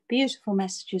 Beautiful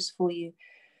messages for you.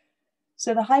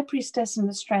 So the High Priestess and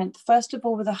the strength. First of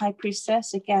all, with the High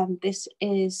Priestess, again, this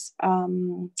is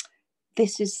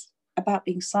about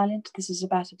being silent. This is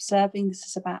about observing. This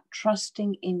is about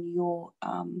trusting in your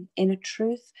inner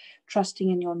truth,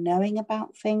 trusting in your knowing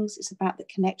about things. It's about the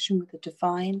connection with the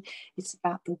divine. It's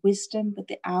about the wisdom with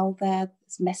the owl there.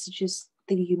 There's messages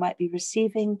that you might be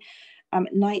receiving.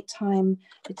 At nighttime,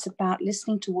 it's about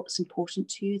listening to what's important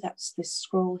to you. That's this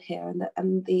scroll here.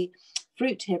 And the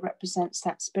fruit here represents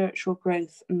that spiritual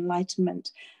growth,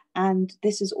 enlightenment. And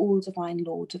this is all divine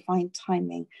law, divine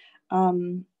timing.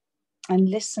 And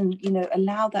listen,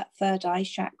 allow that third eye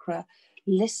chakra,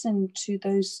 listen to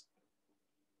those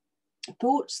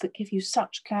thoughts that give you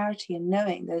such clarity and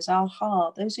knowing, those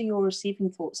aha, those are your receiving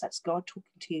thoughts. That's God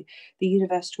talking to you, the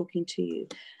universe talking to you.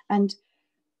 And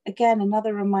again,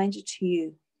 another reminder to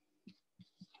you,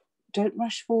 don't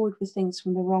rush forward with things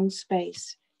from the wrong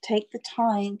space. Take the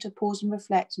time to pause and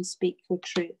reflect and speak your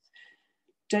truth.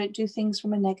 Don't do things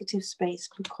from a negative space,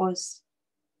 because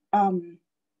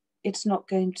it's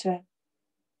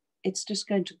just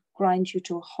going to grind you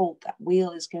to a halt. That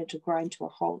wheel is going to grind to a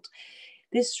halt.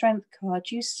 This strength card,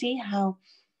 you see how,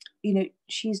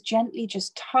 she's gently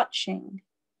just touching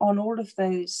on all of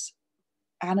those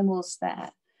animals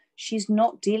there. She's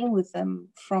not dealing with them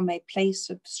from a place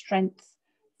of strength,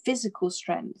 physical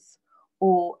strength,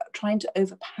 or trying to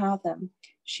overpower them.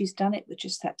 She's done it with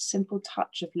just that simple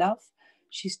touch of love.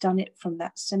 She's done it from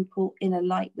that simple inner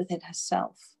light within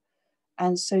herself.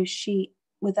 And so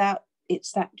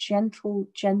it's that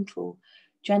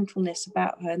gentleness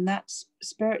about her. And that's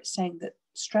Spirit saying that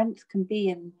strength can be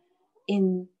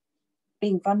in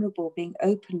being vulnerable, being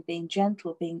open, being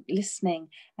gentle, being listening,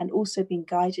 and also being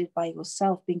guided by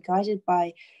yourself, being guided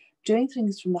by doing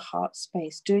things from the heart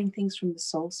space, doing things from the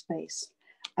soul space.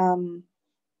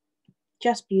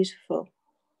 Just beautiful.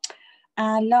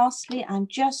 And lastly, I'm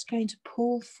just going to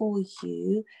pull for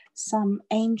you some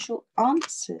angel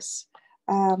answers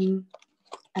and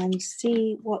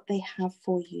see what they have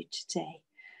for you today.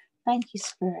 Thank you,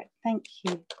 Spirit. Thank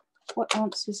you. What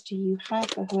answers do you have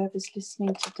for whoever's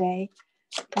listening today?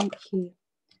 Thank you.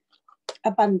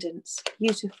 Abundance.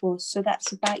 Beautiful. So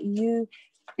that's about you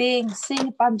seeing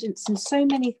abundance in so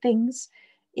many things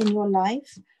in your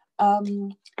life.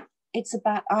 It's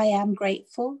about I am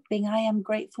grateful, I am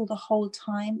grateful the whole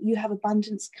time. You have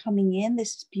abundance coming in.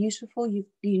 This is beautiful.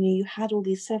 You had all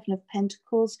these 7 of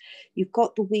Pentacles. You've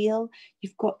got the wheel.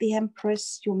 You've got the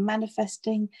Empress. You're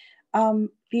manifesting.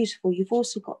 Beautiful. You've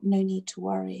also got no need to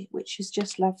worry, which is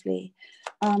just lovely.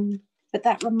 But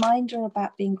that reminder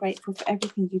about being grateful for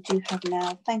everything you do have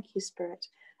now. Thank you, Spirit.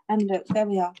 And look, there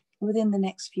we are, within the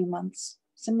next few months.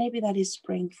 So maybe that is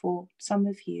spring for some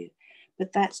of you,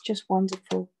 but that's just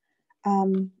wonderful.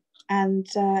 And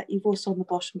you've also on the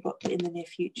bottom got in the near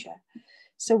future.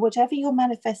 So whatever you're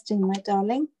manifesting, my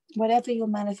darling, whatever you're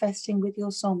manifesting with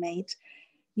your soulmate,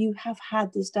 you have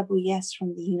had this double yes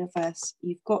from the universe.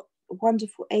 You've got a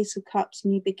wonderful Ace of Cups,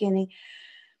 new beginning,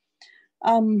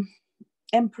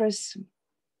 Empress.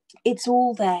 It's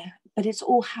all there, but it's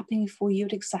all happening for you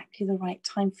at exactly the right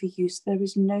time for you. So there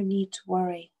is no need to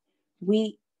worry.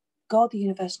 God, the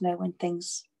universe, know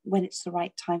when it's the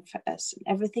right time for us. And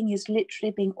everything is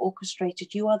literally being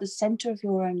orchestrated. You are the center of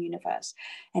your own universe,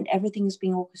 and everything is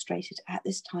being orchestrated at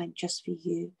this time just for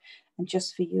you, and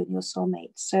just for you and your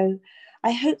soulmate. So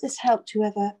I hope this helped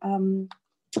whoever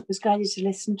was guided to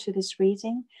listen to this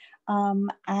reading.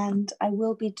 And I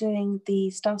will be doing the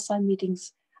star sign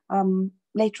readings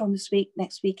later on this week,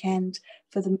 next weekend,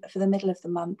 for the middle of the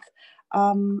month.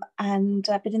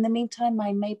 But in the meantime,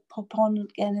 I may pop on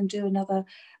again and do another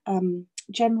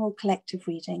general collective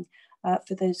reading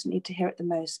for those who need to hear it the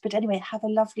most. But anyway, have a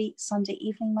lovely Sunday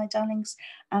evening, my darlings,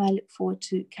 and I look forward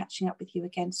to catching up with you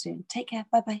again soon. Take care.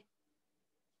 Bye-bye.